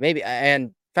maybe,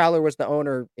 and Fowler was the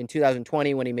owner in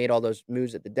 2020 when he made all those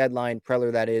moves at the deadline,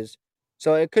 Preller that is.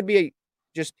 So it could be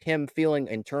just him feeling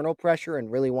internal pressure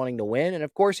and really wanting to win. And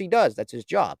of course he does. That's his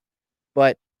job.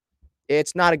 But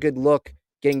it's not a good look,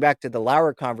 getting back to the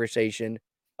Lauer conversation,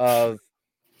 of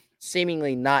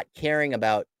seemingly not caring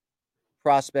about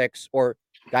prospects or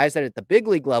guys that are at the big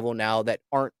league level now that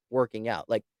aren't working out.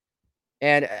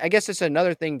 And I guess it's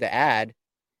another thing to add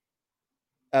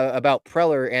about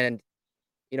Preller. And,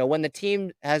 when the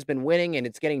team has been winning and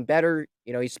it's getting better,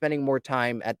 he's spending more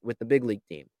time with the big league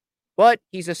team. But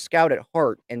he's a scout at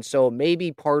heart. And so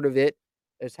maybe part of it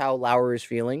is how Lauer is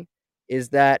feeling, is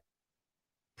that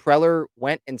Preller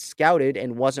went and scouted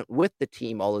and wasn't with the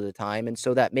team all of the time. And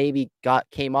so that maybe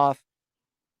came off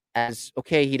as,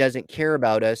 okay, he doesn't care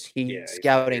about us. He's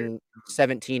scouting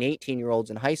 17,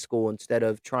 18-year-olds in high school instead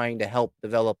of trying to help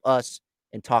develop us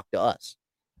and talk to us.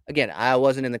 Again, I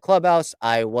wasn't in the clubhouse.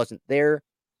 I wasn't there.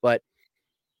 But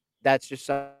that's just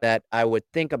something that I would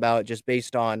think about just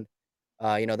based on,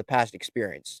 the past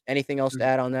experience. Anything else to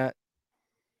add on that?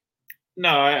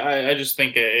 No, I just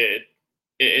think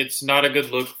it's not a good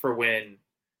look for when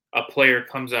a player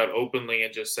comes out openly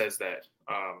and just says that.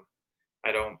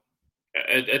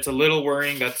 It's a little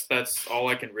worrying. That's all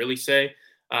I can really say,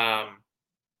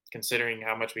 considering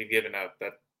how much we've given up.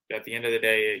 That at the end of the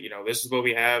day, this is what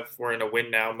we have. We're in a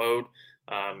win now mode.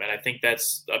 And I think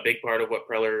that's a big part of what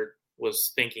Preller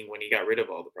was thinking when he got rid of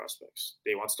all the prospects.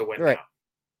 He wants to win now.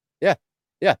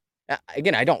 Yeah.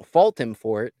 Again, I don't fault him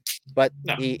for it, but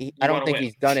I don't think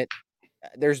he's done it.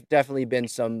 There's definitely been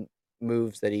some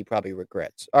moves that he probably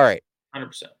regrets. All right.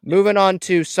 100%. Moving on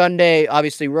to Sunday,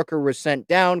 obviously Rooker was sent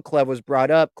down. Clev was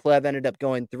brought up. Clev ended up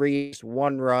going 3,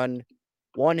 1 run,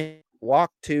 1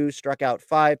 walk, 2, struck out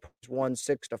 5, won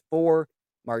 6-4.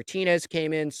 Martinez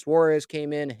came in, Suarez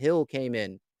came in, Hill came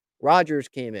in, Rogers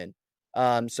came in.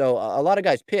 So a lot of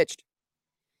guys pitched,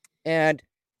 and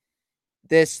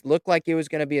this looked like it was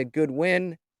going to be a good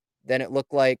win. Then it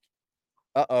looked like,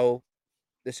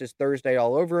 this is Thursday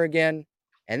all over again.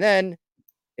 And then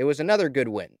it was another good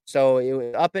win. So it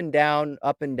was up and down,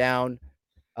 up and down.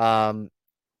 Bottom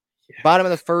of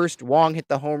the first, Wong hit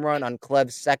the home run on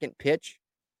Clev's second pitch.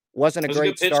 Wasn't a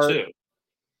great start. Too.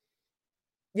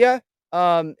 Yeah.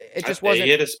 It just wasn't.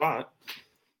 He hit a spot.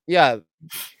 Yeah.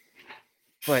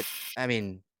 But I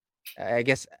mean, I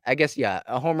guess, yeah,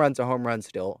 a home run's a home run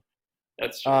still.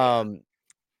 That's true.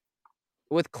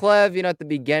 With Clev, at the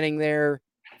beginning there,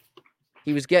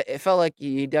 it felt like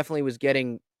he definitely was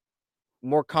getting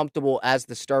more comfortable as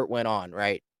the start went on,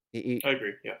 right? I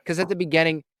agree, yeah. Because at the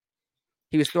beginning,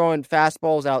 he was throwing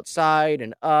fastballs outside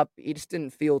and up. He just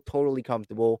didn't feel totally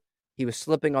comfortable. He was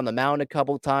slipping on the mound a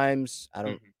couple times. I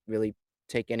don't really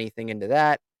take anything into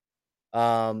that.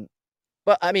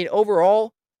 But I mean,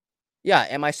 overall, yeah,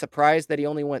 am I surprised that he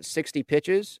only went 60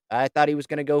 pitches? I thought he was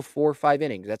going to go 4 or 5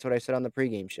 innings. That's what I said on the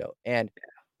pregame show. And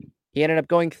he ended up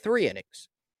going 3 innings.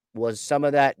 Was some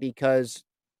of that because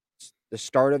the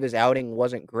start of his outing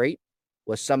wasn't great?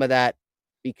 Was some of that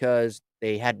because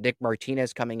they had Nick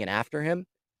Martinez coming in after him?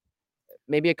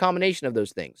 Maybe a combination of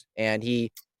those things. And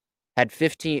he had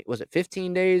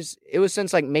 15 days? It was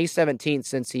since like May 17th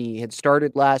since he had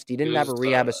started last. He didn't have a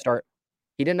rehab start.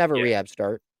 He didn't have a rehab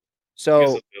start.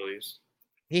 So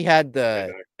he had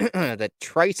the the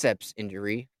triceps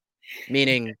injury,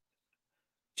 meaning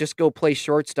just go play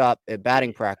shortstop at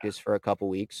batting practice for a couple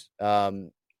weeks.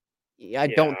 I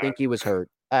don't think he was hurt.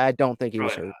 I don't think he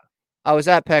was hurt. I was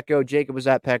at Petco. Jacob was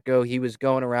at Petco. He was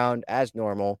going around as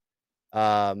normal.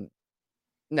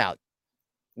 Now,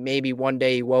 maybe one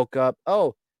day he woke up,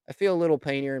 oh, I feel a little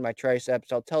pain here in my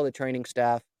triceps. I'll tell the training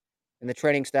staff. And the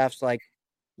training staff's like,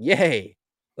 yay,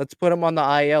 let's put him on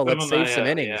the IL. Let's save some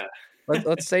innings. Yeah.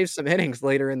 Let's save some innings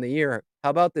later in the year. How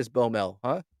about this, Bomel?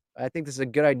 Huh? I think this is a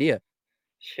good idea.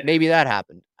 Yeah. Maybe that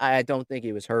happened. I don't think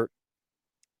he was hurt.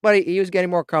 But he was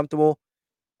getting more comfortable.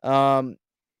 He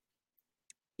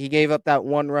gave up that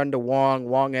 1 run to Wong.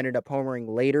 Wong ended up homering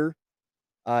later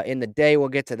in the day. We'll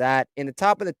get to that. In the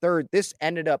top of the third, this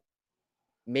ended up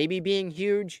maybe being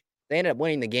huge. They ended up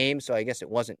winning the game, so I guess it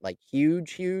wasn't like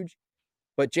huge.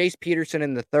 But Jace Peterson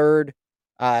in the third,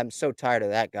 I'm so tired of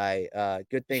that guy.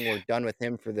 Good thing we're done with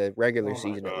him for the regular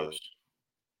season.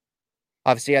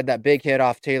 Obviously, he had that big hit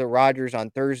off Taylor Rogers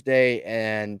on Thursday,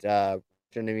 and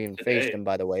shouldn't have even faced him,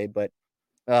 by the way. But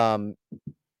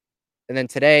and then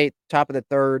today, top of the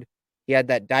third, he had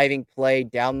that diving play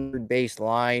down the base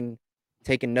line,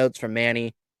 taking notes from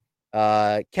Manny.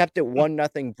 Kept it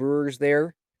 1-0 Brewers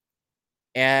there,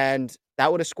 and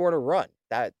that would have scored a run.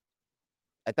 I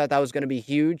thought that was going to be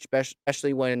huge,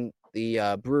 especially when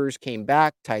the Brewers came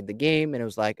back, tied the game, and it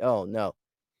was like, oh no,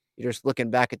 you're just looking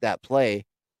back at that play.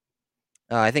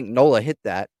 I think Nola hit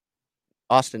that.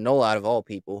 Austin Nola, out of all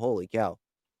people, holy cow.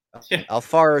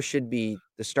 Alfaro should be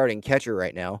the starting catcher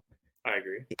right now. I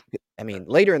agree. I mean,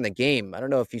 later in the game, I don't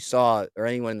know if you saw or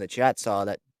anyone in the chat saw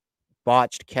that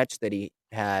botched catch that he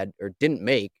had or didn't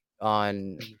make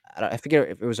on, I forget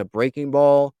if it was a breaking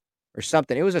ball or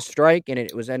something. It was a strike, and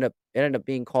it ended up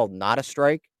being called not a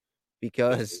strike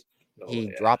because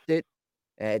he dropped it.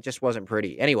 It just wasn't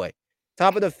pretty. Anyway,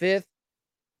 top of the fifth,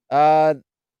 the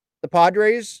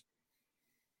Padres,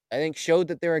 I think, showed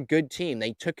that they're a good team.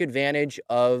 They took advantage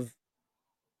of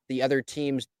the other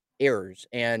team's errors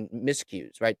and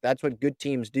miscues, right? That's what good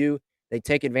teams do. They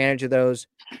take advantage of those.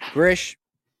 Grish,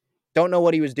 don't know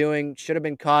what he was doing. Should have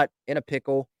been caught in a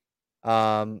pickle.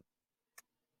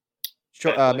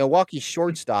 Milwaukee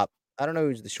shortstop. I don't know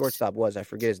who the shortstop was. I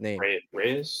forget his name.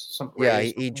 Reyes?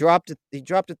 He dropped it. He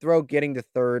dropped a throw getting to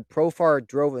third. Profar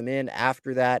drove him in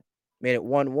after that. Made it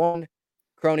 1-1.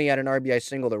 Crony had an RBI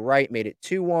single to right, made it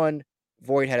 2-1.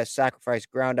 Voit had a sacrifice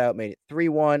ground out, made it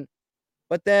 3-1.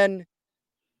 But then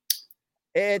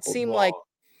it seemed like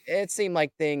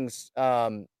things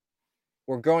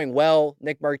were going well.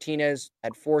 Nick Martinez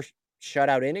had 4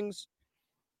 shutout innings.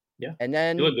 Yeah. And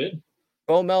then he looked good.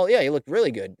 Bomel, he looked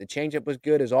really good. The changeup was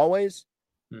good as always.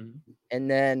 Mm-hmm.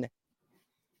 And then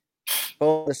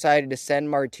Bo decided to send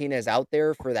Martinez out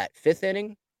there for that 5th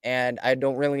inning, and I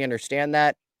don't really understand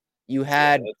that. You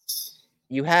had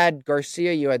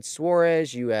Garcia, you had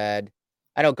Suarez,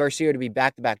 I know Garcia to be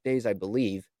back-to-back days, I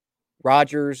believe.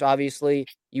 Rogers, obviously.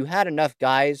 You had enough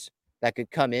guys that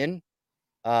could come in.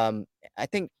 I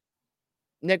think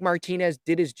Nick Martinez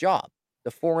did his job.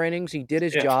 The 4 innings, he did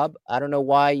his job. I don't know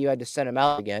why you had to send him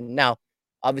out again. Now,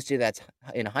 obviously, that's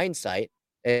in hindsight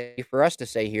for us to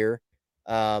say here.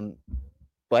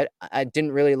 But I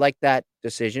didn't really like that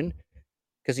decision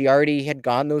because he already had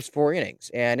gone those 4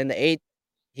 innings. And in the 8th,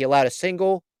 he allowed a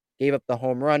single, gave up the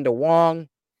home run to Wong.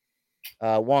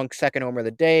 Wong's 2nd homer of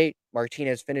the day.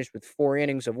 Martinez finished with 4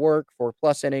 innings of work,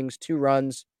 4+ innings, 2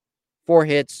 runs, 4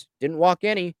 hits, didn't walk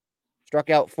any, struck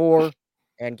out 4,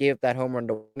 and gave up that home run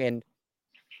to Wong. And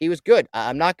he was good.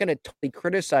 I'm not going to totally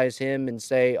criticize him and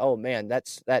say, oh, man,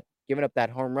 that giving up that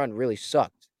home run really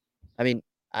sucked. I mean,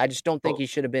 I just don't think he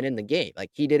should have been in the game.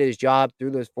 Like, he did his job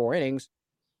through those 4 innings.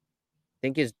 I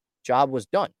think his job was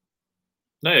done.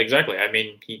 No, exactly. I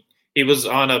mean, he was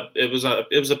on it was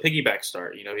a piggyback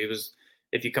start. You know, he was,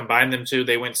 if you combine them two,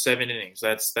 they went 7 innings.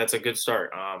 That's a good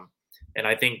start. And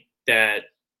I think that,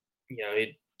 you know,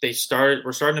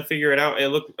 we're starting to figure it out. It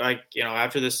looked like,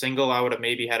 after the single, I would have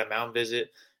maybe had a mound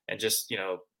visit and just,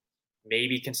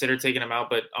 maybe consider taking him out.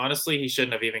 But honestly, he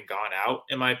shouldn't have even gone out,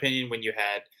 in my opinion, when you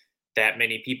had that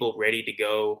many people ready to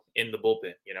go in the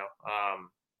bullpen.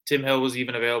 Tim Hill was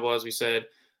even available, as we said.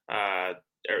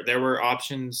 There were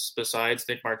options besides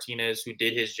Nick Martinez who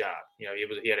did his job. He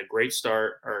had a great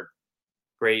start, or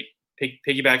great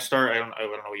piggyback start. I don't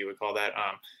know what you would call that.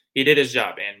 He did his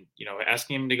job, and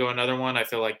asking him to go another one, I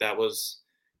felt like it was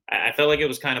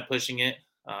kind of pushing it.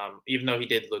 Even though he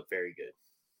did look very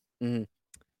good. Mm-hmm.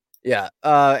 Yeah.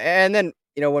 And then,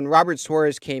 when Robert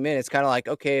Suarez came in, it's kind of like,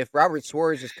 okay, if Robert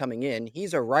Suarez is coming in,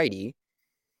 he's a righty.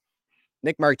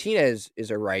 Nick Martinez is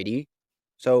a righty.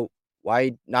 So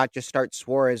why not just start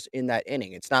Suarez in that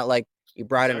inning? It's not like you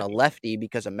brought in a lefty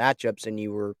because of matchups and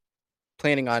you were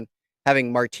planning on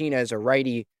having Martinez, a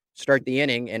righty, start the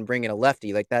inning and bring in a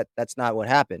lefty. Like that's not what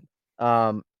happened.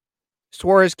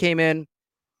 Suarez came in,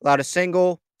 allowed a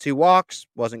single, 2 walks,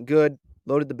 wasn't good,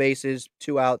 loaded the bases,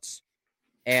 2 outs.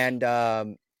 And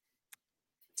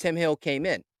Tim Hill came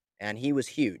in, and he was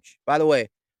huge. By the way,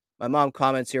 my mom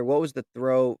comments here, what was the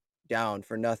throw down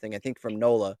for nothing? I think from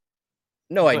Nola.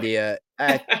 No idea.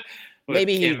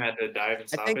 Maybe Kim had to dive and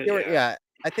stop it.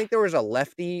 I think there was a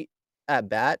lefty at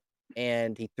bat,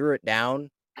 and he threw it down.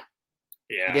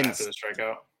 Yeah, after the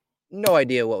strikeout. No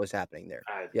idea what was happening there.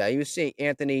 He was seeing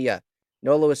Anthony. Yeah,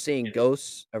 Nola was seeing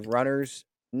ghosts of runners.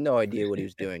 No idea what he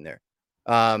was doing there.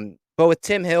 But with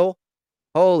Tim Hill,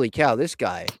 holy cow, this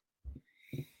guy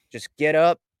just get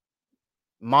up,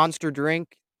 monster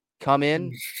drink, come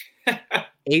in,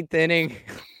 8th inning,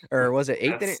 or was it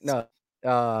 8th inning? No.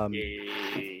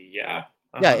 Yeah.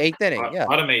 Yeah, 8th inning. Yeah.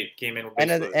 Automate came in.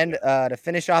 And to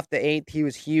finish off the 8th, he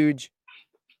was huge.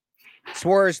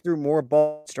 Suarez threw more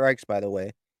ball strikes, by the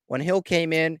way. When Hill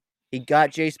came in, he got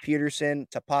Jace Peterson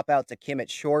to pop out to Kim at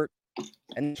short,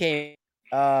 and came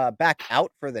back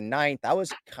out for the 9th. I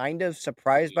was kind of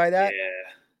surprised by that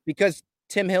because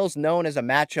Tim Hill's known as a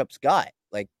matchups guy.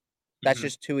 Like, that's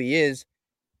just who he is.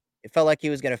 It felt like he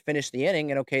was going to finish the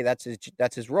inning, and okay, that's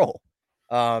his role.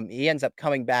 He ends up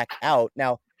coming back out.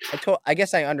 Now, I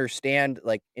guess I understand,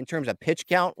 like, in terms of pitch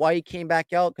count, why he came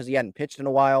back out, because he hadn't pitched in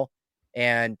a while,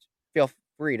 and feel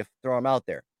free to throw him out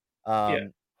there.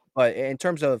 But in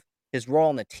terms of his role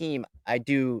on the team, I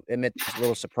do admit I was a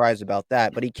little surprised about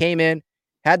that. But he came in,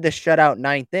 had the shutout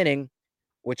 9th inning,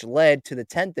 which led to the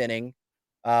 10th inning.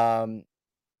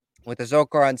 With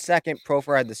Azocar on second,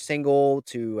 Profar had the single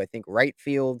to, I think, right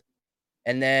field.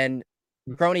 And then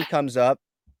Crony comes up,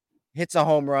 hits a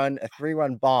home run, a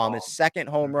 3-run bomb, his second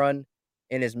home run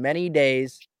in as many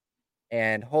days.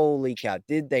 And holy cow,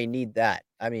 did they need that?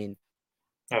 I mean,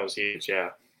 that was huge, yeah.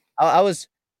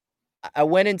 I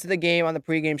went into the game on the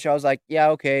pregame show. I was like, yeah,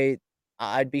 okay,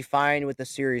 I'd be fine with the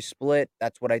series split.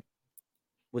 That's what I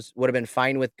would have been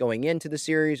fine with going into the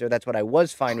series, or that's what I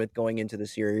was fine with going into the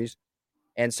series.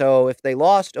 And so if they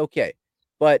lost, okay.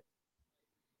 But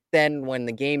then when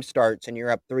the game starts and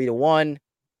you're up 3-1,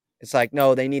 it's like,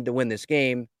 no, they need to win this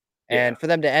game. And for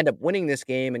them to end up winning this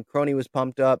game, and Crony was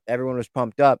pumped up, everyone was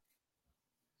pumped up.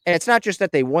 And it's not just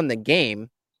that they won the game,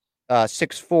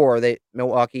 6-4.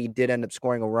 Milwaukee did end up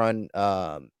scoring a run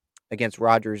against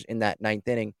Rogers in that 9th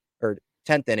inning or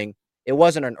 10th inning. It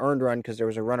wasn't an earned run because there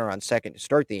was a runner on second to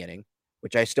start the inning,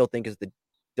 which I still think is the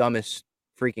dumbest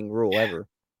freaking rule ever.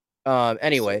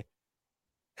 Anyway,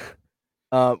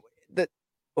 what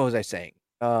was I saying?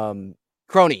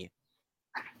 Crony.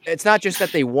 It's not just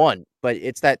that they won, but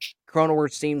it's that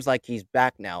Cronenworth seems like he's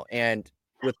back now. And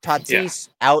with Tatis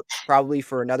out probably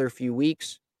for another few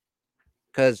weeks,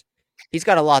 because he's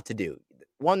got a lot to do.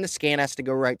 One, the scan has to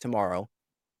go right tomorrow.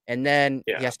 And then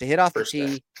he has to hit off the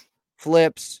tee,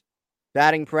 flips,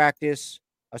 batting practice.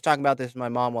 I was talking about this with my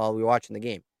mom while we were watching the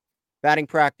game. Batting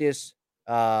practice,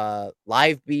 live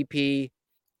BP,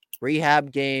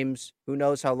 rehab games. Who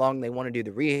knows how long they want to do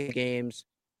the rehab games.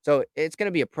 So it's going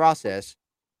to be a process.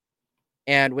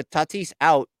 And with Tatis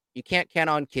out, you can't count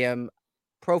on Kim.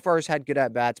 Profar's had good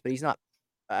at-bats, but he's not.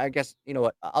 I guess, you know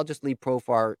what? I'll just leave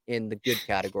Profar in the good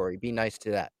category. Be nice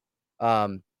to that.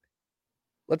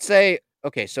 Let's say,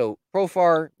 okay, so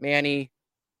Profar, Manny,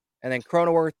 and then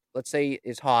Cronenworth, let's say,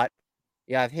 is hot.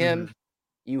 You have him. Mm-hmm.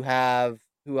 You have,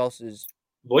 who else is?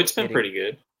 Voigt's been pretty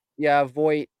good. Yeah,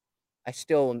 Voigt. I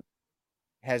still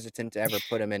hesitant to ever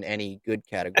put him in any good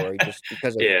category just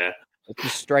because of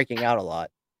he's striking out a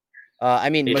lot.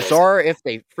 I mean, Mazar, if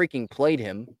they freaking played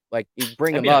him, like, you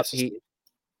bring him up, he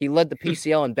led the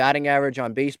PCL in batting average,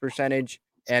 on base percentage,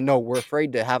 and no, we're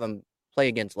afraid to have him play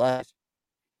against lefties.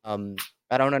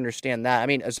 I don't understand that. I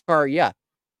mean, Azokar,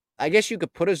 I guess you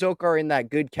could put Azokar in that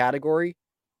good category,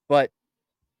 but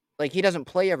like he doesn't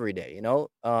play every day, you know?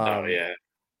 No, yeah.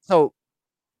 So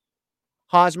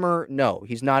Hosmer, no,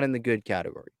 he's not in the good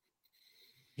category.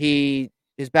 His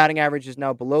batting average is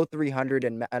now below 300,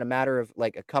 and in a matter of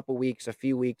like a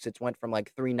few weeks, it's went from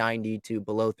like 390 to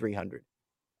below 300.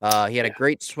 He had a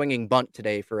great swinging bunt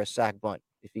today for a sac bunt,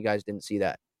 if you guys didn't see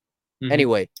that. Mhm.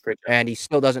 Anyway, Great job. and he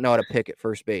still doesn't know how to pick at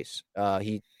first base.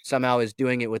 He somehow is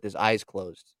doing it with his eyes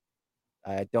closed.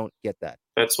 I don't get that.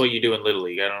 That's what you do in Little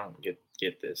League. I don't get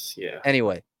this. Yeah.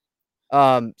 Anyway,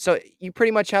 so you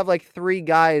pretty much have like three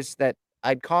guys that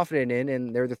I'm confident in,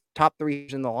 and they're the top three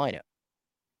in the lineup.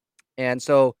 And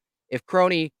so if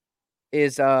Crony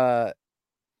is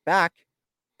back,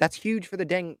 that's huge for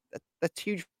that's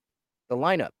huge for the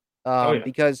lineup.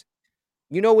 Because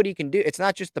you know what he can do. It's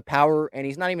not just the power, and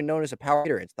he's not even known as a power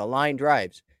hitter. It's the line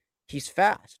drives. He's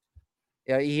fast.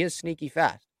 Yeah, he is sneaky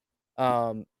fast.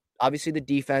 Obviously the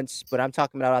defense, but I'm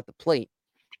talking about at the plate.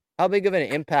 How big of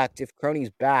an impact if Crony's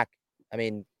back? I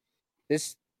mean,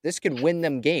 this could win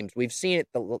them games. We've seen it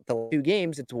the 2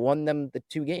 games. It's won them the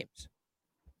 2 games.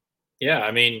 Yeah, I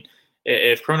mean,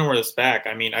 if Cronenworth's back,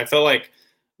 I mean, I felt like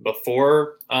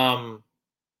before,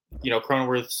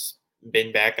 Cronenworth's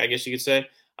been back, I guess you could say.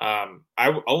 In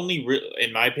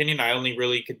my opinion, I only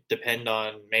really could depend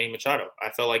on Manny Machado.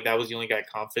 I felt like that was the only guy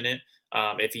confident,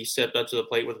 if he stepped up to the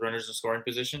plate with runners in scoring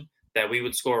position, that we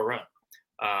would score a run.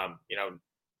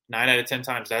 9 out of 10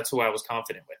 times, that's who I was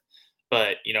confident with.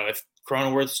 But, if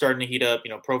Cronenworth's starting to heat up,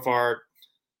 Profar,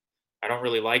 I don't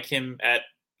really like him at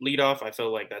leadoff. I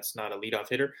feel like that's not a leadoff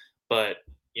hitter. But,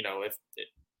 if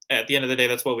at the end of the day,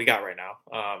 that's what we got right now.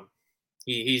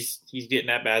 He's getting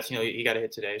at bats. He got a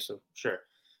hit today, so sure.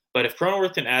 But if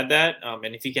Cronenworth can add that,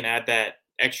 and if he can add that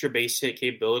extra base hit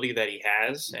capability that he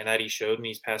has and that he showed in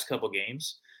these past couple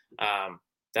games,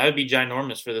 that would be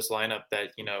ginormous for this lineup.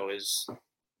 That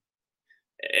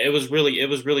it was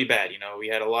really bad. We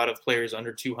had a lot of players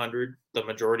under 200. The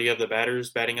majority of the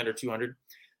batters batting under 200.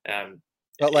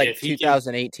 But like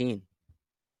 2018.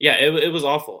 It was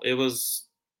awful. It was,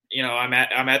 I'm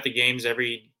at the games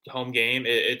every home game.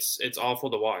 It's awful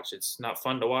to watch. It's not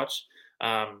fun to watch.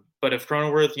 But if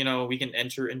Cronenworth, we can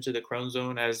enter into the Crone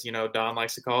zone, as Don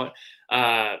likes to call it.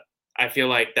 I feel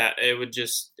like that it would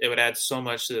add so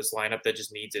much to this lineup that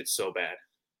just needs it so bad.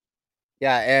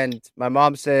 Yeah, and my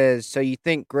mom says, so you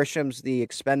think Grisham's the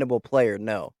expendable player?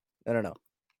 No.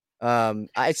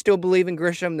 I still believe in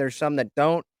Grisham. There's some that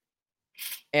don't.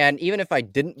 And even if I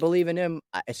didn't believe in him,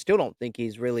 I still don't think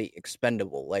he's really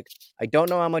expendable. Like, I don't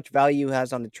know how much value he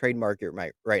has on the trade market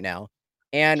right now.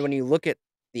 And when you look at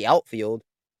the outfield,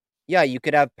 yeah, you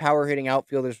could have power hitting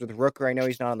outfielders with Rooker. I know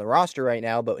he's not on the roster right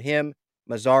now, but him,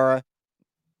 Mazzara,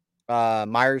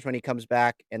 Myers when he comes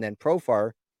back, and then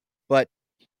Profar. But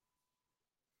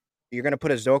you're going to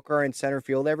put a Zokar in center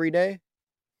field every day?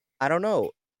 I don't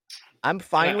know. I'm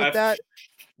fine with that.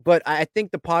 But I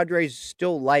think the Padres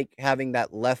still like having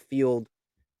that left field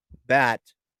bat,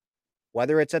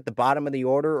 whether it's at the bottom of the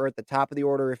order or at the top of the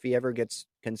order if he ever gets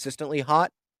consistently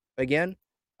hot again.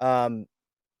 I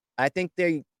think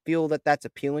they feel that that's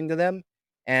appealing to them.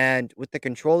 And with the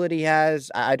control that he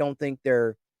has, I don't think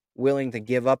they're willing to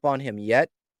give up on him yet.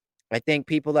 I think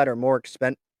people that are more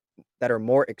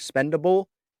expendable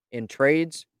in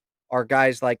trades are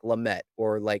guys like Lamet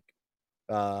or like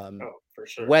for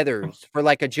sure. Weathers, for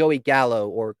like a Joey Gallo,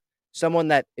 or someone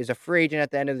that is a free agent at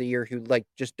the end of the year who like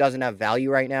just doesn't have value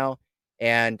right now.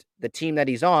 And the team that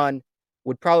he's on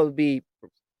would probably be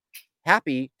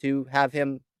happy to have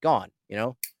him gone,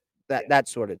 that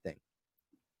sort of thing.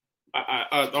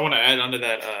 I want to add onto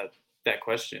that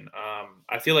question.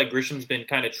 I feel like Grisham's been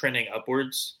kind of trending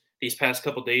upwards these past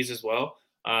couple days as well.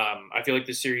 I feel like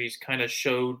the series kind of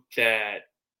showed that,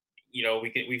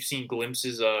 we've seen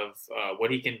glimpses of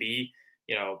what he can be.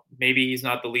 Maybe he's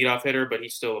not the leadoff hitter, but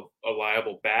he's still a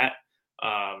liable bat.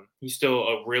 He's still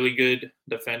a really good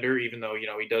defender, even though,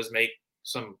 he does make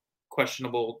some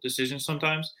questionable decisions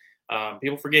sometimes.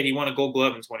 People forget he won a Gold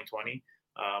Glove in 2020.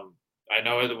 I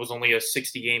know it was only a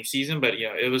 60-game season, but,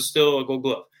 it was still a Gold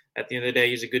Glove. At the end of the day,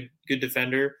 he's a good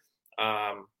defender.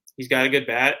 He's got a good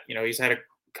bat. He's had a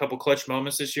couple clutch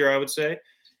moments this year, I would say.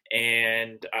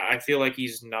 And I feel like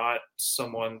he's not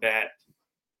someone that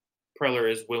Preller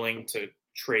is willing to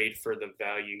trade for the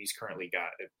value he's currently got,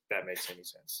 if that makes any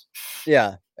sense.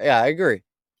 Yeah, I agree.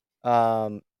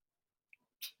 What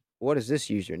is this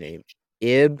username?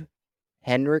 Ib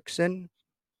Henriksen?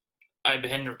 Ib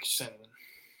Henriksen.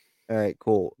 All right,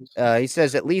 cool. He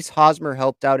says at least Hosmer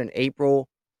helped out in April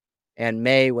and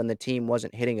May when the team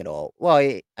wasn't hitting at all. Well,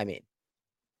 he's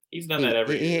done that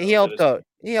every year. He helped out.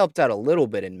 He helped out a little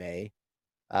bit in May.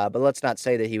 But let's not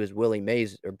say that he was Willie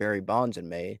Mays or Barry Bonds in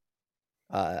May.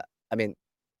 I mean,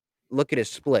 look at his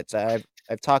splits. I've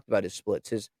talked about his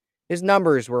splits. His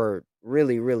numbers were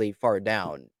really, really far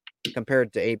down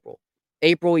compared to April.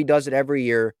 April, he does it every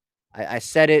year. I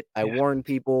said it. I warned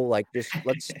people, like, just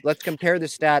let's compare the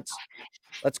stats.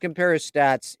 Let's compare his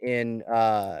stats in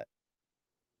at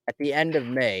the end of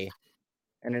May.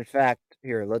 And in fact,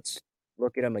 here, let's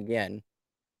look at him again.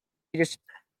 He just,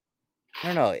 I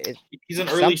don't know. He's an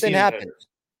early Something happens.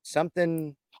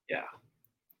 Something. Yeah.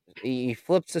 He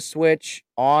flips the switch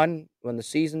on when the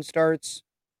season starts.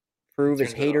 Prove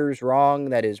his haters wrong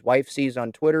that his wife sees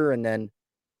on Twitter, and then,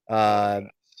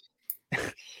 and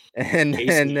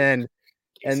then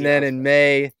in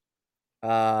May,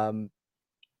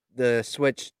 the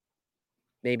switch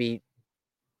maybe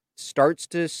starts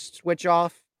to switch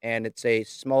off, and it's a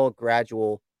small,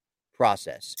 gradual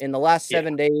process. In the last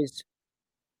 7 days,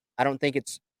 I don't think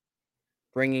it's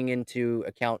bringing into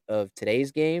account of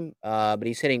today's game, but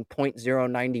he's hitting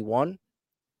 .091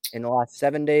 in the last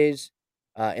 7 days.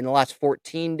 In the last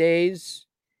 14 days,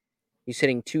 he's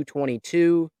hitting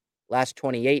 .222. Last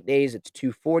 28 days, it's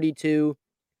 .242.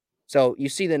 So you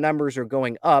see the numbers are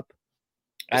going up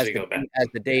as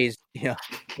the days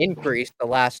increase the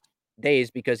last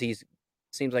days, because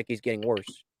seems like he's getting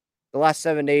worse. The last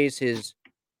 7 days,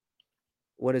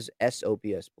 what is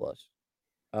SOPS plus?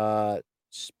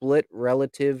 Split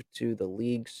relative to the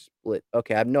league split.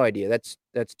 Okay, I have no idea. That's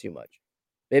too much.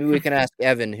 Maybe we can ask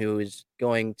Evan, who is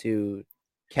going to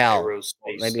Cal.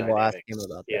 Maybe we'll ask him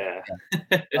about that.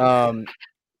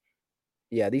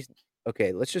 Yeah.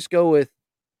 Okay, let's just go with.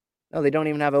 No, they don't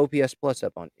even have OPS plus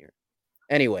up on here.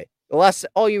 Anyway,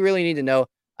 all you really need to know.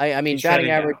 I mean, batting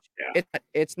average.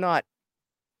 It's not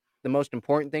the most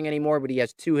important thing anymore, but he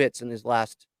has 2 hits in his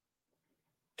last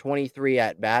 23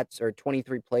 at bats, or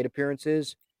 23 plate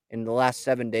appearances in the last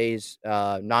 7 days,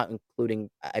 not including.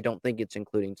 I don't think it's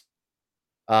including.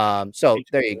 So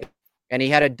there you go. And he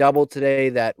had a double today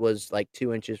that was like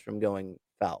 2 inches from going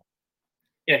foul.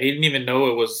 Yeah, he didn't even know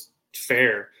it was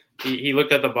fair. He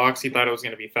looked at the box. He thought it was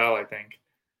going to be foul, I think.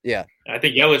 Yeah. I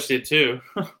think Yelich did too.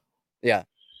 Yeah.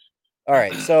 All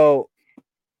right. So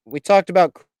we talked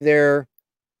about there.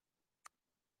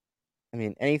 I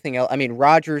mean, anything else? I mean,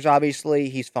 Rogers, obviously,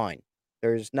 he's fine.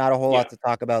 There's not a whole lot to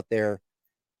talk about there.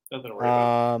 Nothing to worry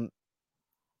about.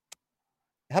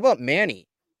 How about Manny?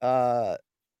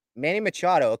 Manny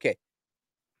Machado. Okay.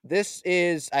 I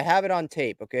have it on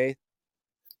tape, okay?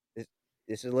 This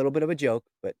is a little bit of a joke,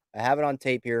 but I have it on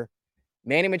tape here.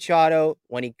 Manny Machado,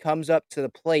 when he comes up to the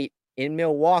plate in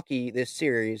Milwaukee this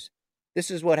series, this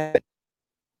is what happened.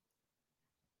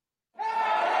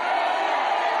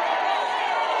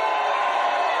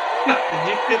 Did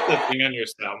you hit the thing on your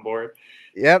soundboard?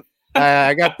 Yep.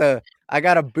 I got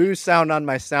a boo sound on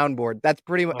my soundboard. That's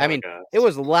pretty much. It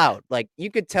was loud. Like,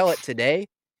 you could tell it today.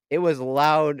 It was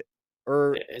loud.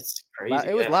 It's crazy.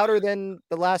 It was louder than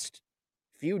the last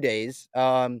few days.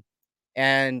 And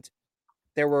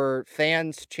there were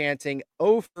fans chanting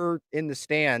 "over" in the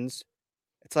stands.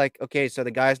 It's like, okay, so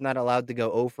the guy's not allowed to go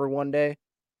over one day.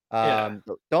 The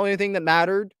only thing that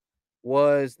mattered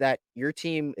was that your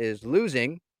team is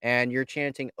losing, and you're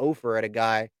chanting "over" at a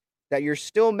guy that you're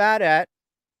still mad at.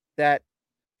 That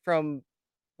from,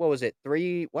 what was it?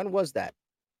 When was that?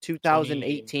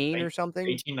 2018 or something?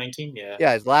 18, 19, yeah.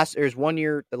 Yeah, there's 1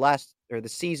 year, the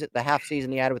half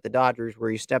season he had with the Dodgers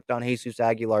where he stepped on Jesus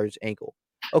Aguilar's ankle.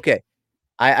 Okay.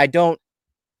 I don't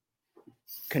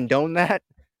condone that.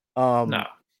 No.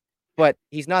 But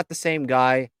he's not the same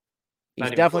guy.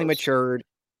 He's definitely matured.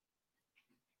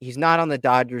 He's not on the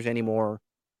Dodgers anymore.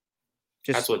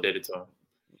 That's what did it to him.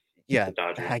 Yeah,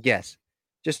 I guess.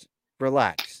 Just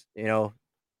relax, Yeah.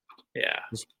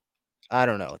 I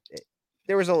don't know.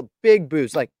 There was a big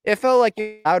boost. Like, it felt like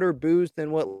a louder boost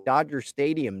than what Dodger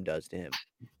Stadium does to him.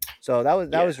 So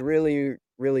that was really,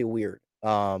 really weird.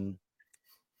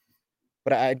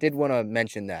 But I did want to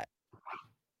mention that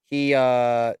he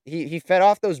fed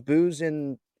off those boos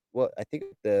in I think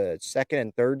the second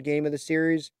and third game of the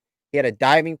series. He had a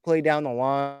diving play down the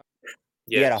line.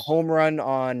 Yes. He had a home run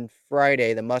on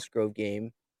Friday, the Musgrove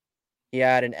game. He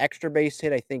had an extra base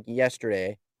hit, I think,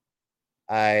 yesterday.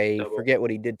 I forget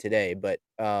what he did today, but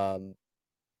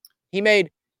he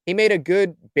made a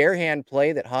good bare hand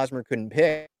play that Hosmer couldn't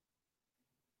pick.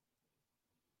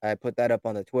 I put that up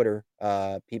on the Twitter.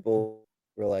 People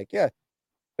were like, "Yeah,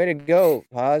 way to go,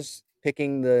 Hos,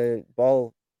 picking the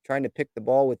ball, trying to pick the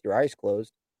ball with your eyes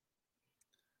closed."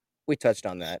 We touched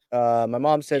on that. My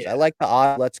mom says, "I like the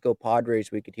odd Let's Go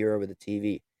Padres we could hear over the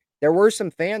TV." There were some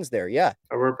fans there, yeah.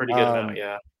 We're pretty good now,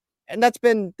 yeah. And that's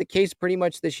been the case pretty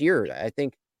much this year. I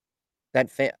think that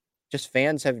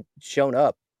fans have shown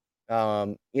up.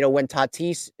 When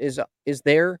Tatis is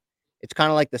there, it's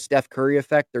kind of like the Steph Curry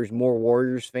effect. There's more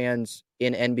Warriors fans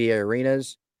in NBA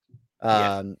arenas.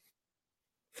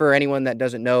 For anyone that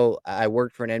doesn't know, I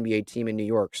worked for an NBA team in New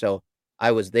York, so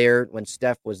I was there when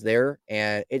Steph was there,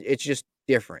 and it's just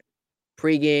different.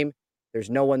 Pre-game, there's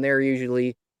no one there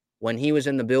usually. When he was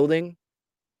in the building,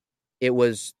 it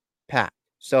was packed.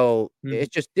 So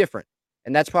it's just different.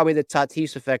 And that's probably the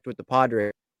Tatis effect with the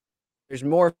Padres. There's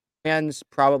more fans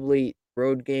probably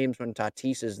road games when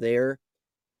Tatis is there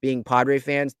being Padre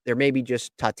fans. There may be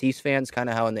just Tatis fans, kind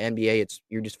of how in the NBA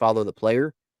you just follow the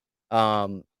player.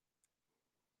 So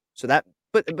that,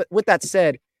 but with that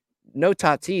said, no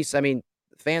Tatis. I mean,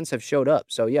 fans have showed up.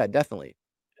 So yeah, definitely.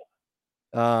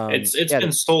 It's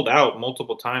been sold out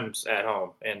multiple times at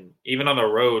home and even on the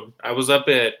road. I was up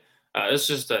at it's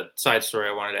just a side story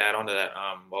I wanted to add on to that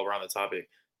while we're on the topic.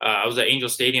 I was at Angel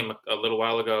Stadium a little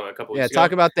while ago, a couple weeks ago. Yeah,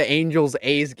 talk about the Angels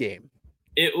A's game.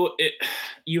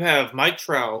 You have Mike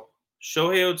Trout,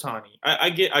 Shohei Ohtani. I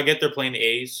get they're playing the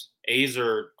A's. A's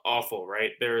are awful,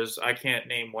 right? I can't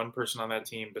name one person on that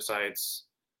team besides.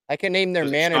 I can name their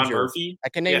manager. Sean Murphy? I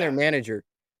can name their manager.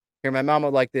 Here, my mom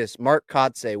would like this. Mark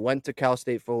Kotze went to Cal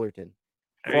State Fullerton.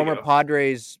 Former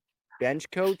Padres bench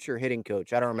coach or hitting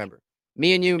coach. I don't remember.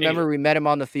 Me and you, remember we met him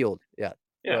on the field. Yeah.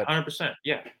 Yeah, 100%.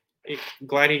 Yeah.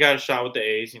 Glad he got a shot with the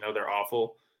A's. They're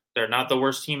awful. They're not the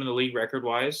worst team in the league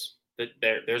record-wise.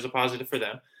 There's a positive for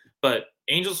them. But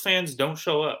Angels fans don't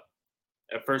show up.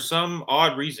 For some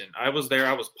odd reason. I was there.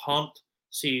 I was pumped.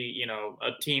 See,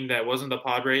 a team that wasn't the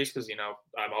Padres because,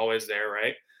 I'm always there,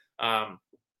 right?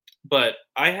 But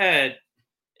I had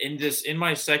in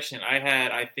my section, I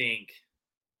had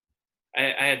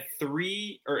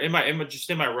three, or in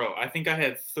my row, I think I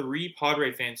had 3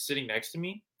 Padre fans sitting next to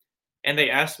me, and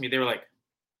they asked me, they were like,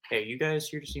 "Hey, you guys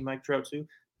here to see Mike Trout too?"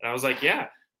 And I was like, "Yeah."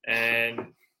 And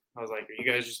I was like, "Are you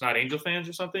guys just not Angel fans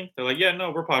or something?" They're like, "Yeah,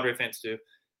 no, we're Padre fans too."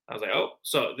 I was like, "Oh,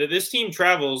 so this team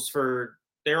travels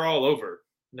they're all over."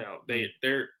 No,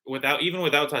 they're without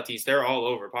Tatis, they're all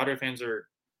over. Padre fans are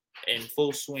in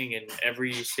full swing in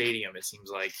every stadium, it seems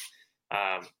like,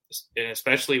 and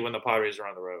especially when the Padres are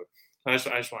on the road. I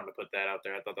just wanted to put that out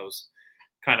there. I thought that was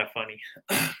kind of funny.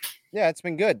 Yeah, it's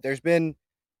been good. There's been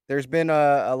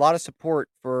a lot of support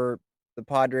for the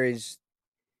Padres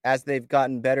as they've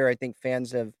gotten better. I think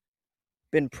fans have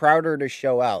been prouder to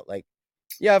show out. Like,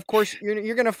 yeah, of course,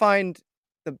 you're going to find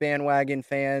the bandwagon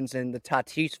fans and the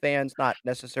Tatis fans, not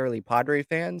necessarily Padre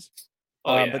fans.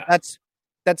 But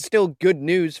that's still good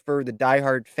news for the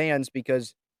diehard fans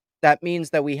because that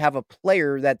means that we have a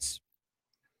player that's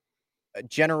a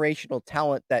generational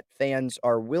talent that fans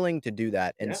are willing to do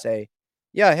that and say,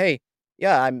 yeah, hey,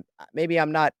 yeah, I'm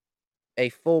not a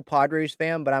full Padres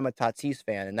fan, but I'm a Tatis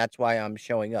fan, and that's why I'm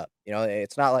showing up.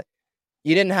 It's not like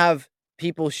you didn't have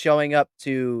people showing up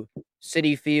to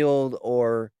Citi Field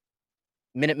or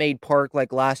Minute Maid Park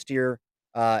like last year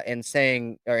and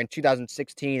saying, or in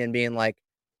 2016 and being like,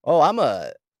 oh, I'm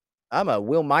a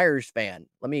Will Myers fan.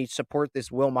 Let me support this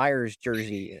Will Myers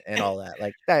jersey and all that.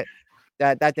 Like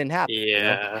that didn't happen.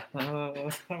 Yeah. I don't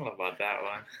know about that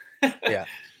one. Yeah.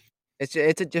 It's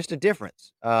just a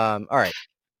difference. All right.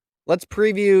 Let's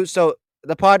preview. So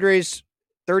the Padres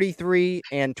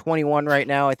 33-21 right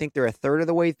now. I think they're a third of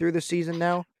the way through the season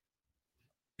now.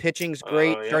 Pitching's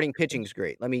great. Starting pitching's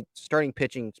great. Starting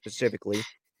pitching specifically.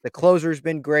 The closer's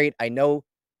been great. I know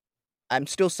I'm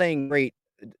still saying great,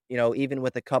 even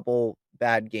with a couple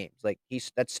bad games. Like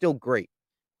that's still great.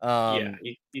 You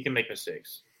can make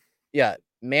mistakes. Yeah.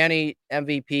 Manny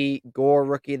MVP, Gore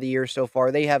Rookie of the Year so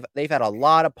far. They've had a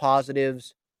lot of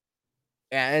positives.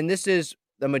 And this is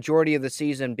the majority of the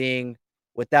season being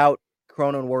without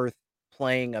Cronenworth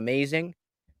playing amazing.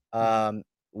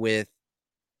 With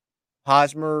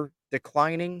Hosmer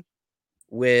declining,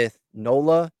 with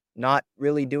Nola not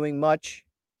really doing much,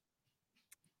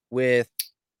 with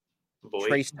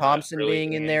Trace Thompson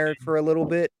being in there for a little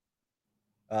bit,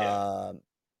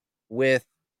 with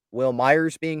Will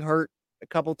Myers being hurt a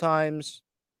couple times,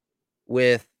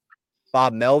 with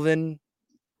Bob Melvin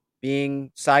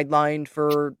being sidelined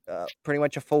for pretty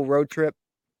much a full road trip,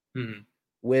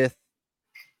 with,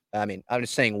 I'm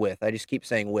just saying with. I just keep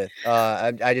saying with.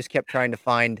 I just kept trying to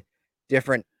find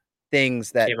different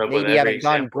things that maybe haven't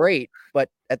gone great, but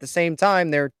at the same time,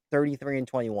 they're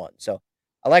 33-21. So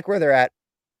I like where they're at.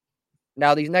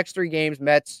 Now, these next 3 games,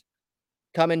 Mets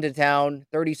come into town,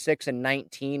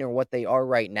 36-19 are what they are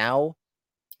right now.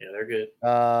 Yeah, they're good.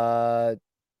 The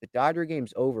Dodger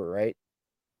game's over, right?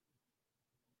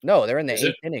 No, they're in the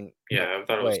 8th inning. Yeah, I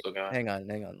thought it was still going. Hang on.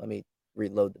 Let me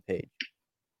reload the page.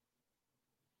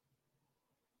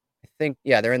 think,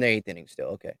 yeah, they're in the 8th inning still.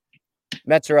 Okay.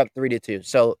 Mets are up 3-2.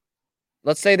 So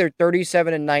let's say they're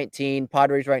 37-19.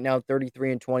 Padres right now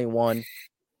 33-21.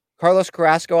 Carlos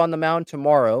Carrasco on the mound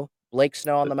tomorrow. Blake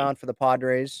Snell on the mound for the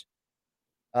Padres.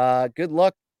 Good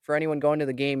luck for anyone going to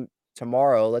the game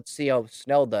tomorrow. Let's see how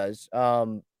Snell does.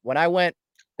 When I went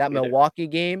that Milwaukee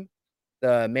game,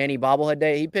 the Manny bobblehead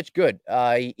day, he pitched good.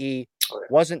 He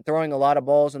wasn't throwing a lot of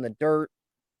balls in the dirt,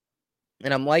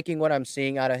 and I'm liking what I'm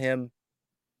seeing out of him,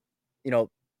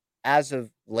 as of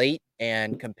late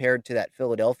and compared to that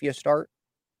Philadelphia start.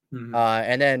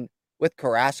 And then with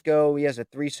Carrasco, he has a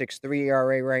 3.63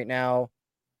 ERA right now,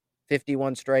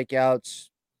 51 strikeouts.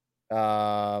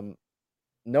 Nomar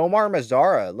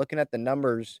Mazara, looking at the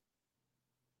numbers,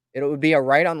 it would be a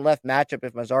right-on-left matchup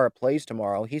if Mazara plays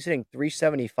tomorrow. He's hitting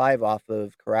 375 off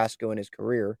of Carrasco in his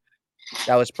career.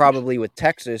 That was probably with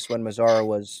Texas when Mazara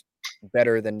was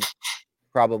better than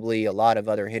probably a lot of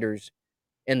other hitters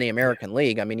in the American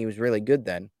League. I mean, he was really good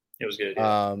then. It was good,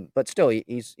 yeah. But still,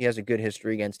 he has a good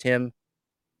history against him.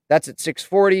 That's at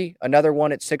 6:40. Another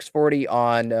one at 6:40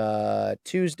 on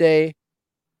Tuesday.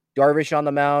 Darvish on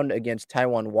the mound against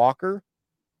Taijuan Walker.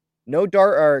 No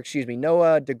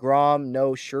DeGrom,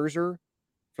 no Scherzer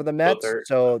for the Mets.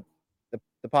 So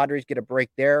the Padres get a break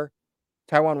there.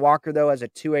 Taijuan Walker, though, has a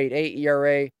 2.88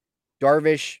 ERA.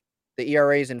 Darvish, the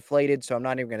ERA is inflated, so I'm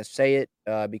not even going to say it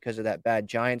because of that bad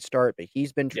Giants start, but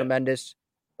he's been tremendous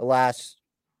the last,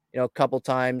 couple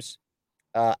times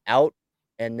out.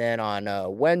 And then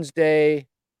on Wednesday,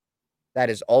 that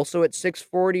is also at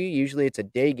 6:40. Usually it's a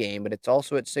day game, but it's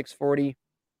also at 6:40.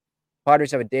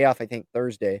 Padres have a day off, I think,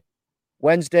 Thursday.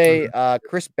 Wednesday,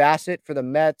 Chris Bassett for the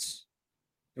Mets,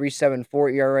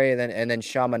 3.74 ERA, and then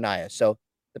Shamanaya. So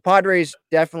the Padres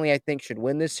definitely, I think, should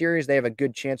win this series. They have a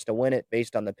good chance to win it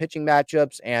based on the pitching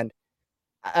matchups. And,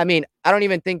 I mean, I don't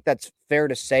even think that's fair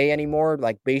to say anymore.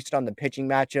 Like, based on the pitching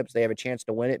matchups, they have a chance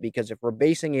to win it. Because if we're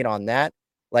basing it on that,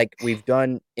 like we've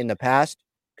done in the past,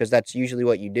 because that's usually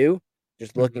what you do,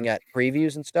 just looking at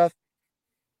previews and stuff.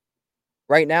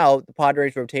 Right now, the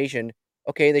Padres rotation,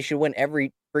 okay, they should win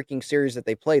every freaking series that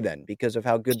they play then because of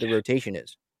how good the rotation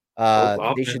is.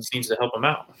 They seems to help them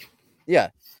out.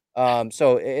 Yeah.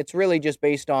 So it's really just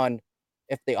based on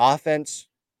if the offense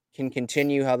can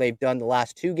continue how they've done the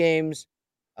last two games.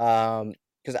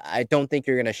 Because I don't think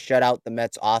you're going to shut out the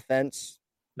Mets offense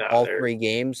all three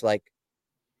games. Like,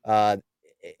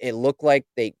 it looked like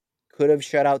they could have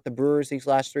shut out the Brewers these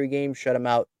last three games, shut them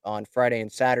out on Friday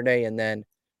and Saturday, and then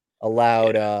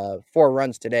allowed 4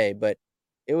 runs today. But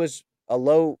it was a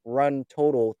low run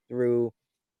total through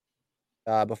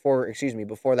before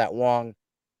that Wong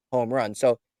home run.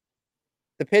 So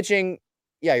the pitching,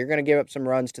 you're going to give up some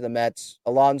runs to the Mets.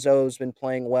 Alonso's been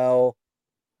playing well.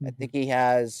 I think he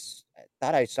has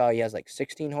like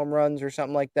 16 home runs or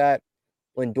something like that.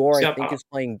 Lindor, I think, is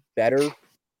playing better.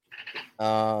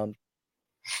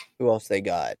 Who else they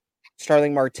got?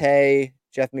 Starling Marte,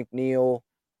 Jeff McNeil,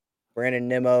 Brandon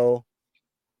Nimmo.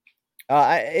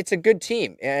 It's a good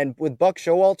team. And with Buck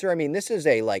Showalter, I mean, this is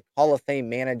a Hall of Fame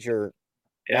manager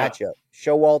matchup.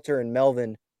 Showalter and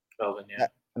Melvin. Yeah.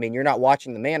 I mean, you're not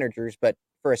watching the managers, but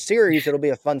for a series, it'll be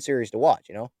a fun series to watch,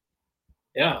 Yeah,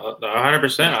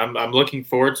 100%. I'm looking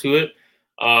forward to it.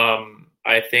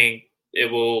 I think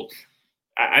it'll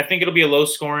be a low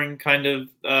scoring kind of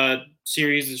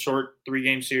series, a short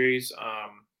 3-game series.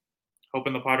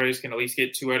 Hoping the Padres can at least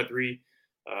get 2 out of 3,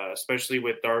 especially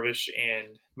with Darvish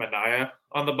and Manaea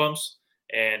on the bumps,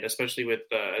 and especially with,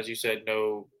 as you said,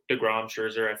 no DeGrom,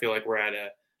 Scherzer. I feel like we're at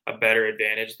a better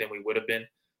advantage than we would have been.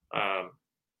 I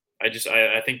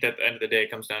think that at the end of the day,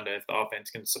 it comes down to if the offense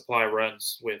can supply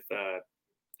runs with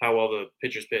how well the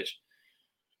pitchers pitch.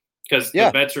 Because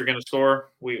the Mets are going to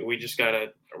score. We're going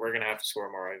to have to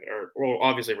score more.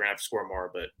 Obviously we're going to have to score more,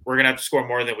 but we're going to have to score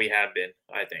more than we have been,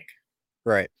 I think.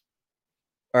 Right.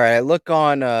 All right. I look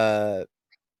on the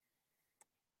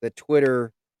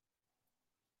Twitter.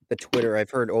 I've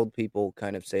heard old people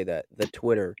kind of say that. The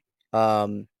Twitter.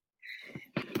 Ben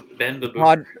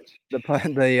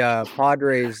the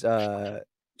Padres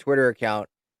Twitter account,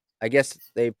 I guess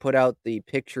they put out the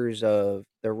pictures of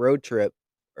the road trip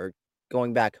or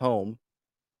going back home.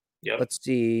 Yep. Let's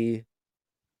see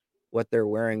what they're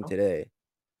wearing today.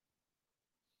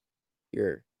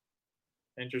 Here.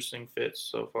 Interesting fits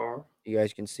so far. You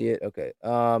guys can see it? Okay.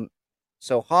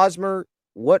 So Hosmer,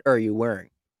 what are you wearing?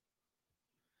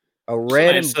 A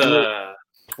red and blue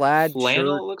plaid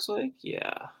flannel, shirt. It looks like.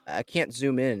 Yeah. I can't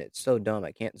zoom in. It's so dumb.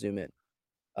 I can't zoom in.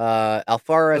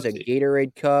 Alfaro has a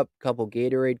Gatorade cup, couple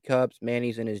Gatorade cups.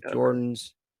 Manny's in his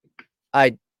Jordans.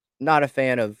 I'm not a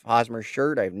fan of Hosmer's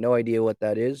shirt. I have no idea what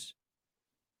that is.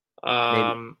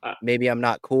 Maybe I'm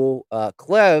not cool.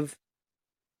 Clev,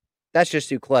 that's just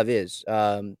who Clev is.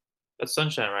 That's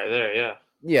Sunshine right there. Yeah.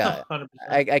 Yeah, 100%.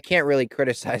 I can't really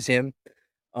criticize him.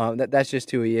 That's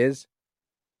just who he is.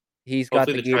 He's got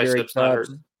Hopefully the the Gatorade triceps not cups.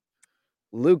 hurting.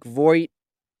 Luke Voigt,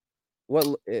 what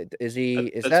is he?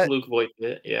 Is That's that Luke Voigt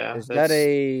fit. Yeah, is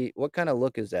that what kind of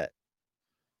look is that?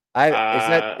 Is I'm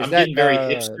that getting very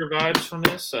hipster vibes from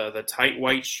this. The tight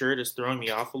white shirt is throwing me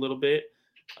off a little bit.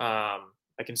 I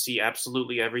can see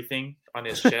absolutely everything on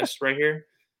his chest right here.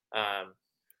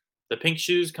 The pink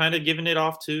shoes kind of giving it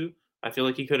off too. I feel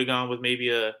like he could have gone with maybe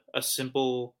a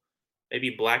simple, maybe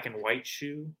black and white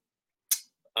shoe.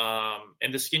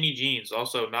 And the skinny jeans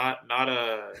also not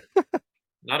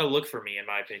a look for me in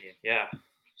my opinion. Yeah.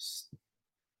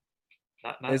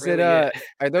 Not is really it it. are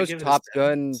I those give it a Top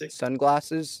 7, Gun 6.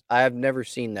 sunglasses? I have never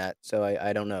seen that, so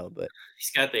I don't know, but He's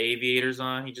got the aviators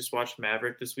on. He just watched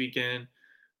Maverick this weekend.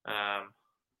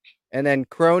 and then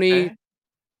Crony, Okay.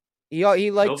 he No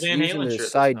likes Van using Halen the shirt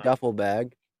this side time. duffel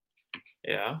bag.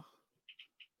 Yeah.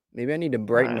 Maybe I need to All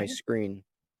brighten my right. screen.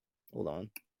 Hold on.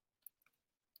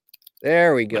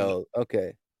 There we Man- go.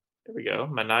 Okay. There we go.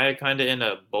 Mania kind of in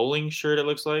a bowling shirt. It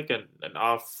looks like an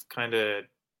off kind of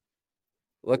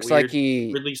Looks weird, like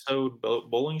he Ridley sewed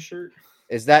bowling shirt.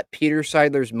 is that Peter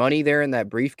Seidler's money there in that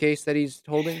briefcase that he's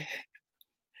holding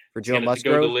for He's Joe gonna go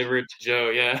Musgrove. deliver it to Joe.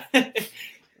 Yeah.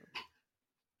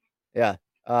 Yeah.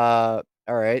 All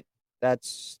right.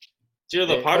 That's Joe,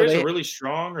 the oh, Padres they are really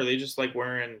strong, or are they just like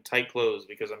wearing tight clothes?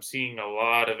 Because I'm seeing a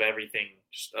lot of everything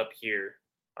just up here.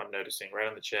 I'm noticing right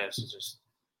on the chest. It's just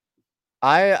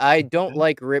I don't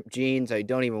like ripped jeans. I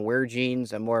don't even wear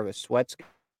jeans. I'm more of a sweats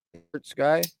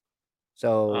guy.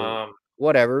 So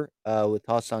whatever. With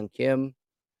Ha-Seong Kim,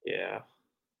 yeah,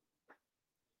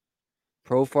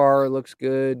 Profar looks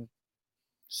good.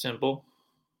 simple.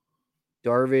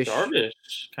 Darvish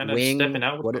Kind of Wing. stepping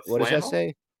out with the What does that flannel.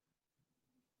 say?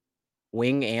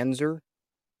 Wing Anzer.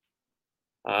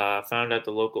 Found at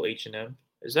the local H&M.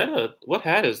 Is that what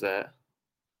hat is that?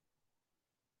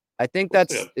 I think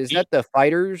Looks like a is beat. that the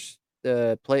Fighters?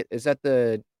 Is that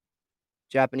the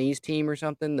Japanese team or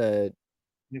something? The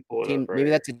Let me pull it team, up right maybe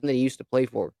here. that's the team that he used to play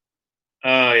for.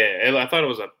 Oh yeah, I thought it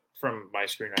was from my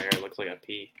screen right here. It looks like a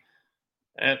P.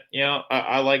 And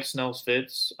I like Snell's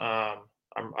fits.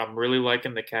 I'm really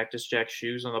liking the Cactus Jack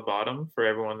shoes on the bottom for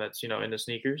everyone that's into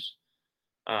sneakers.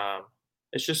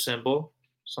 It's just simple,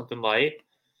 something light,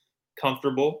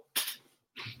 comfortable.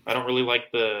 I don't really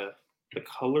like the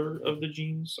color of the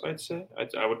jeans. I'd say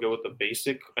I would go with the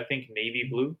basic. I think navy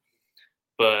blue,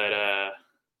 but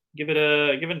give it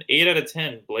an 8 out of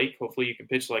 10, Blake. Hopefully you can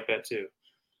pitch like that too.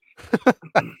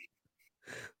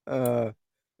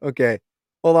 Okay.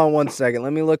 Hold on one second.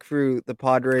 Let me look through the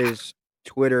Padres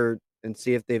Twitter and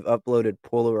see if they've uploaded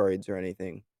Polaroids or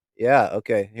anything. Yeah,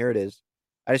 okay, here it is.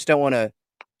 I just don't want to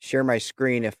share my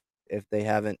screen if they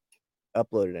haven't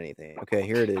uploaded anything. Okay,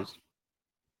 here it is.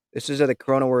 This is at the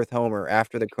Cronenworth homer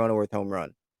after the Cronenworth home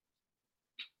run.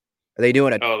 Are they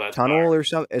doing a That's tunnel fire. or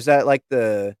something? Is that like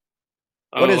the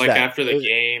what is like that? after the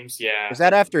games, yeah. Is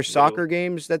that after Little- soccer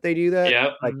games that they do that?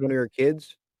 Yep. Like when we were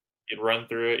kids? You'd run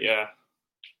through it, yeah.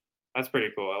 That's pretty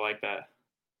cool. I like that.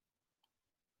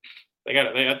 They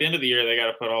at the end of the year they got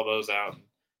to put all those out,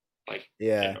 like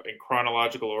Yeah. in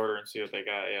chronological order and see what they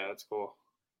got. Yeah, that's cool.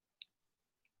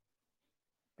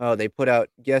 Oh, they put out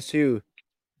guess who?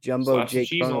 Jumbo Slap some Jake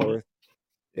cheese on it. Cronenworth.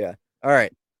 Yeah. All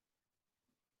right.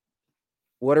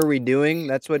 What are we doing?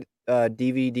 That's what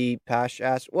DVD Pash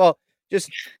asked. Well,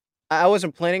 just I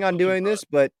wasn't planning on doing this,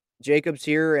 but Jacob's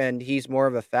here and he's more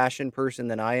of a fashion person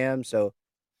than I am, so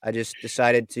I just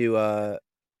decided to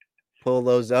pull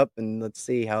those up and let's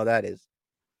see how that is.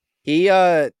 He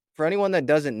for anyone that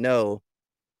doesn't know,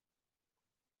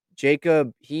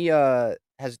 Jacob, he has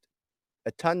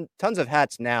tons of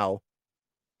hats now.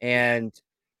 And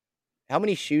how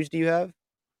many shoes do you have?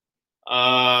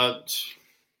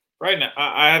 Right now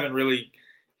I haven't really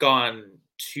gone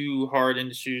too hard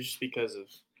into shoes because of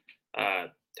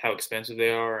how expensive they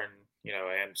are, and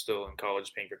I am still in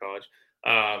college, paying for college.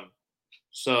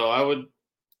 So I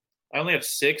only have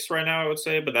 6 right now, I would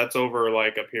say, but that's over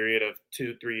like a period of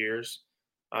 2-3 years.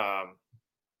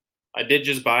 I did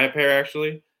just buy a pair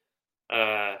actually, but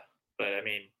I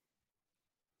mean,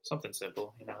 something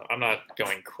simple. I'm not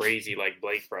going crazy like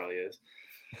Blake probably is.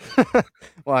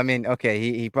 Well, I mean, okay,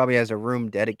 he probably has a room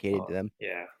dedicated to them.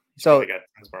 Yeah. He's So probably got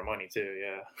tons more money too.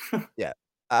 Yeah. yeah,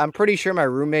 I'm pretty sure my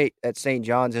roommate at St.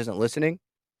 John's isn't listening.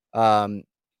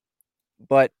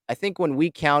 But I think when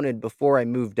we counted before I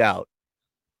moved out,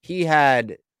 he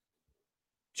had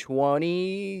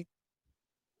 20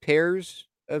 pairs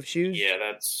of shoes. Yeah,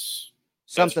 that's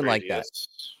something like that.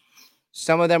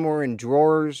 Some of them were in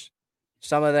drawers.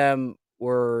 Some of them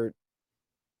were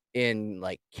in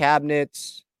like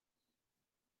cabinets.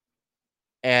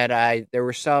 And there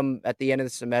were some at the end of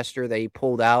the semester that he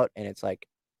pulled out, and it's like,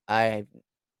 I've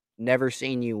never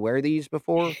seen you wear these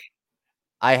before.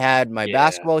 I had my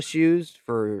basketball shoes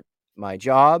for my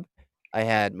job. I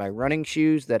had my running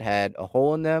shoes that had a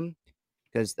hole in them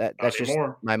because that's just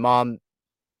my mom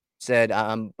said,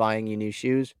 I'm buying you new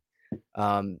shoes.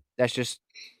 That's just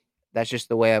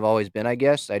the way I've always been, I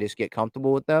guess. I just get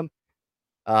comfortable with them.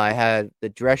 I had the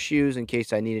dress shoes in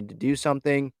case I needed to do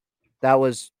something. That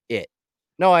was it.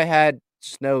 No, I had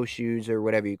snow shoes or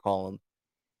whatever you call them.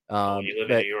 You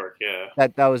live in New York, yeah.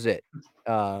 That was it.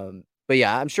 But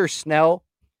yeah, I'm sure Snell,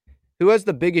 who has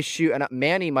the biggest shoe, and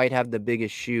Manny might have the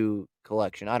biggest shoe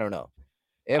collection. I don't know.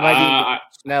 It might be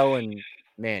Snell and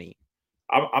Manny.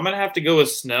 I'm gonna have to go with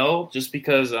Snell just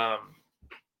because I'm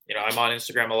on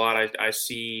Instagram a lot. I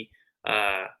see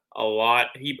a lot.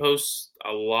 He posts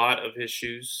a lot of his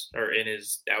shoes or in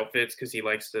his outfits because he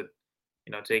likes to,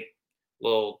 take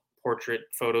little portrait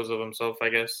photos of himself. I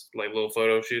guess like little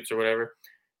photo shoots or whatever.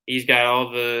 He's got all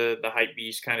the hype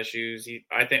beast kind of shoes.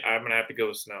 I think I'm gonna have to go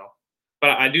with Snell,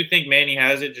 but I do think Manny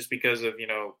has it just because of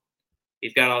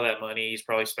he's got all that money. He's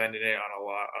probably spending it on a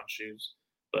lot on shoes.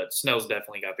 But Snell's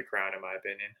definitely got the crown, in my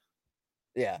opinion.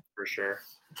 Yeah. For sure.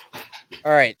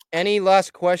 All right. Any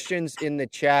last questions in the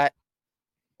chat?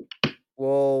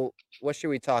 Well, what should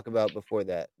we talk about before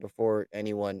that? Before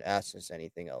anyone asks us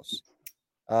anything else?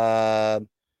 The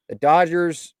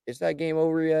Dodgers, is that game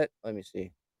over yet? Let me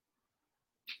see.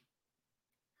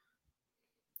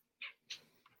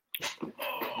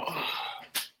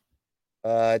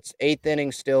 It's 8th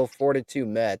inning still, 4-2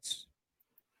 Mets.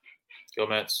 Go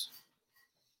Mets.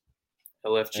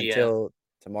 LFGM. Until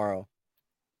tomorrow.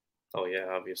 Oh, yeah,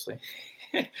 obviously.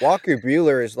 Walker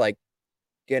Buehler is like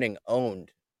getting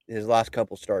owned his last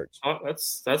couple starts. Oh,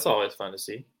 that's always fun to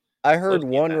see. I heard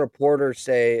one reporter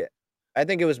say, I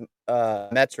think it was a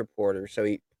Mets reporter, so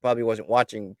he probably wasn't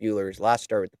watching Buehler's last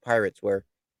start with the Pirates, where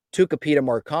Tucupita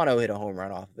Marcano hit a home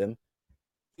run off of him.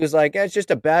 He was like, it's just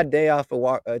a bad day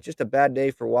just a bad day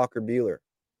for Walker Buehler.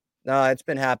 No, it's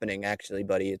been happening actually,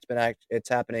 buddy. It's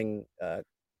happening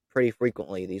pretty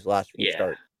frequently these last few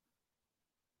starts.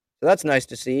 So that's nice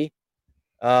to see.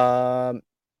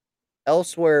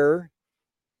 Elsewhere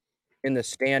in the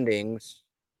standings,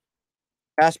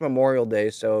 past Memorial Day,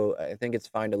 so I think it's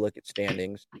fine to look at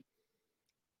standings.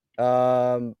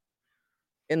 In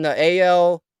the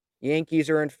AL, Yankees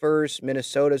are in first,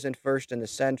 Minnesota's in first in the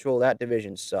Central. That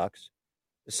division sucks.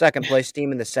 The second place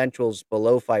team in the Central is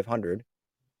below 500.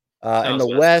 In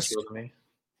the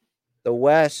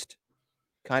West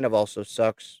kind of also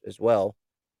sucks as well.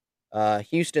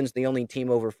 Houston's the only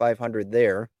team over 500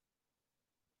 there.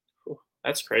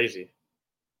 That's crazy.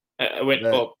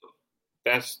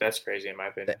 That's crazy in my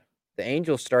opinion. The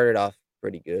Angels started off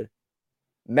pretty good.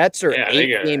 Mets are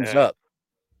 8 games up.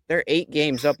 They're 8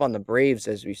 games up on the Braves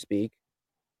as we speak.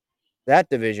 That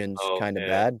division's kind of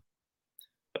bad.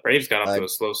 The Braves got off to a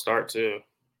slow start too.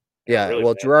 Yeah, really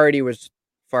well, bad. Girardi was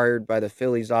fired by the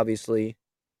Phillies, obviously.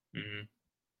 Mm-hmm.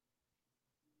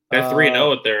 They're 3-0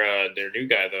 with their new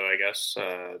guy, though. I guess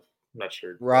I'm not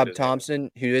sure. Rob Thompson,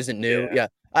 who isn't new. Yeah.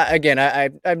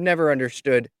 I've never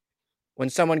understood when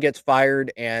someone gets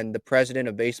fired and the president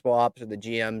of baseball ops or the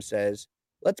GM says,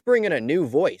 "Let's bring in a new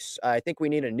voice. I think we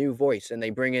need a new voice," and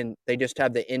they just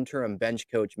have the interim bench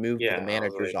coach move to the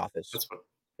manager's office.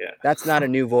 That's not a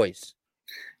new voice.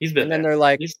 Then they're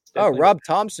like, Rob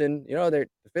Thompson. The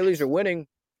Phillies are winning.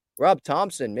 Rob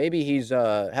Thompson, maybe he's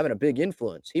having a big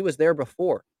influence. He was there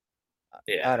before.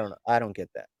 I don't know. I don't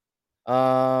get that.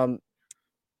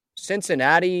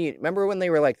 Cincinnati, remember when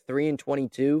they were like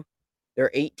 3-22?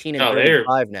 They're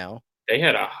 18-35 now. They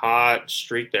had a hot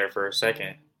streak there for a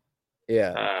second.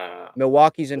 Yeah.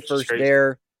 Milwaukee's in first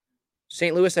there.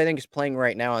 St. Louis, I think, is playing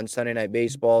right now on Sunday Night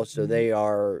Baseball, so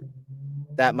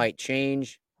that might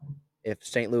change if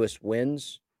St. Louis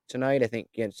wins tonight, I think,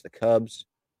 against the Cubs.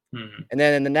 Mm-hmm. And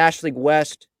then in the National League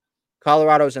West,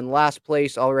 Colorado's in last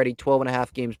place, already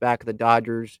 12.5 games back of the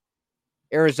Dodgers.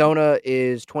 Arizona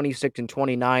is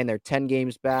 26-29. They're 10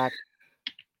 games back.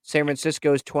 San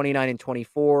Francisco is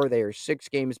 29-24. They are 6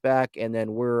 games back. And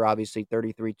then we're obviously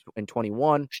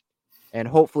 33-21. And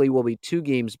hopefully we'll be 2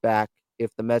 games back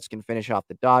if the Mets can finish off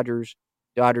the Dodgers.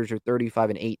 Dodgers are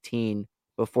 35-18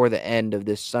 before the end of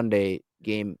this Sunday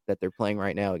game that they're playing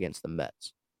right now against the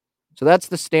Mets. So that's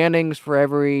the standings for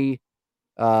every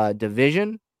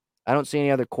division. I don't see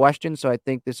any other questions, so I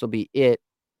think this will be it.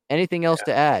 Anything else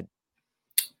to add?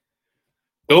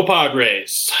 Go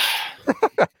Padres.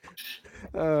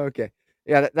 Okay.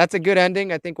 Yeah, that's a good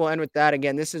ending. I think we'll end with that.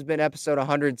 Again, this has been episode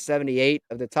 178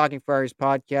 of the Talking Friars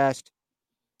podcast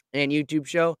and YouTube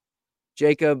show.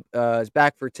 Jacob is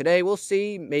back for today. We'll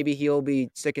see. Maybe he'll be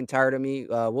sick and tired of me.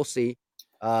 We'll see.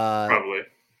 Probably.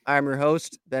 I'm your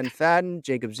host, Ben Fadden.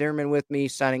 Jacob Zimmerman with me,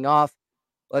 signing off.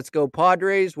 Let's go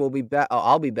Padres. We'll be back.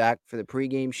 I'll be back for the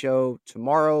pregame show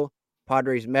tomorrow.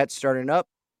 Padres Mets starting up.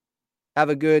 Have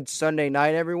a good Sunday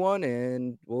night, everyone,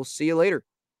 and we'll see you later.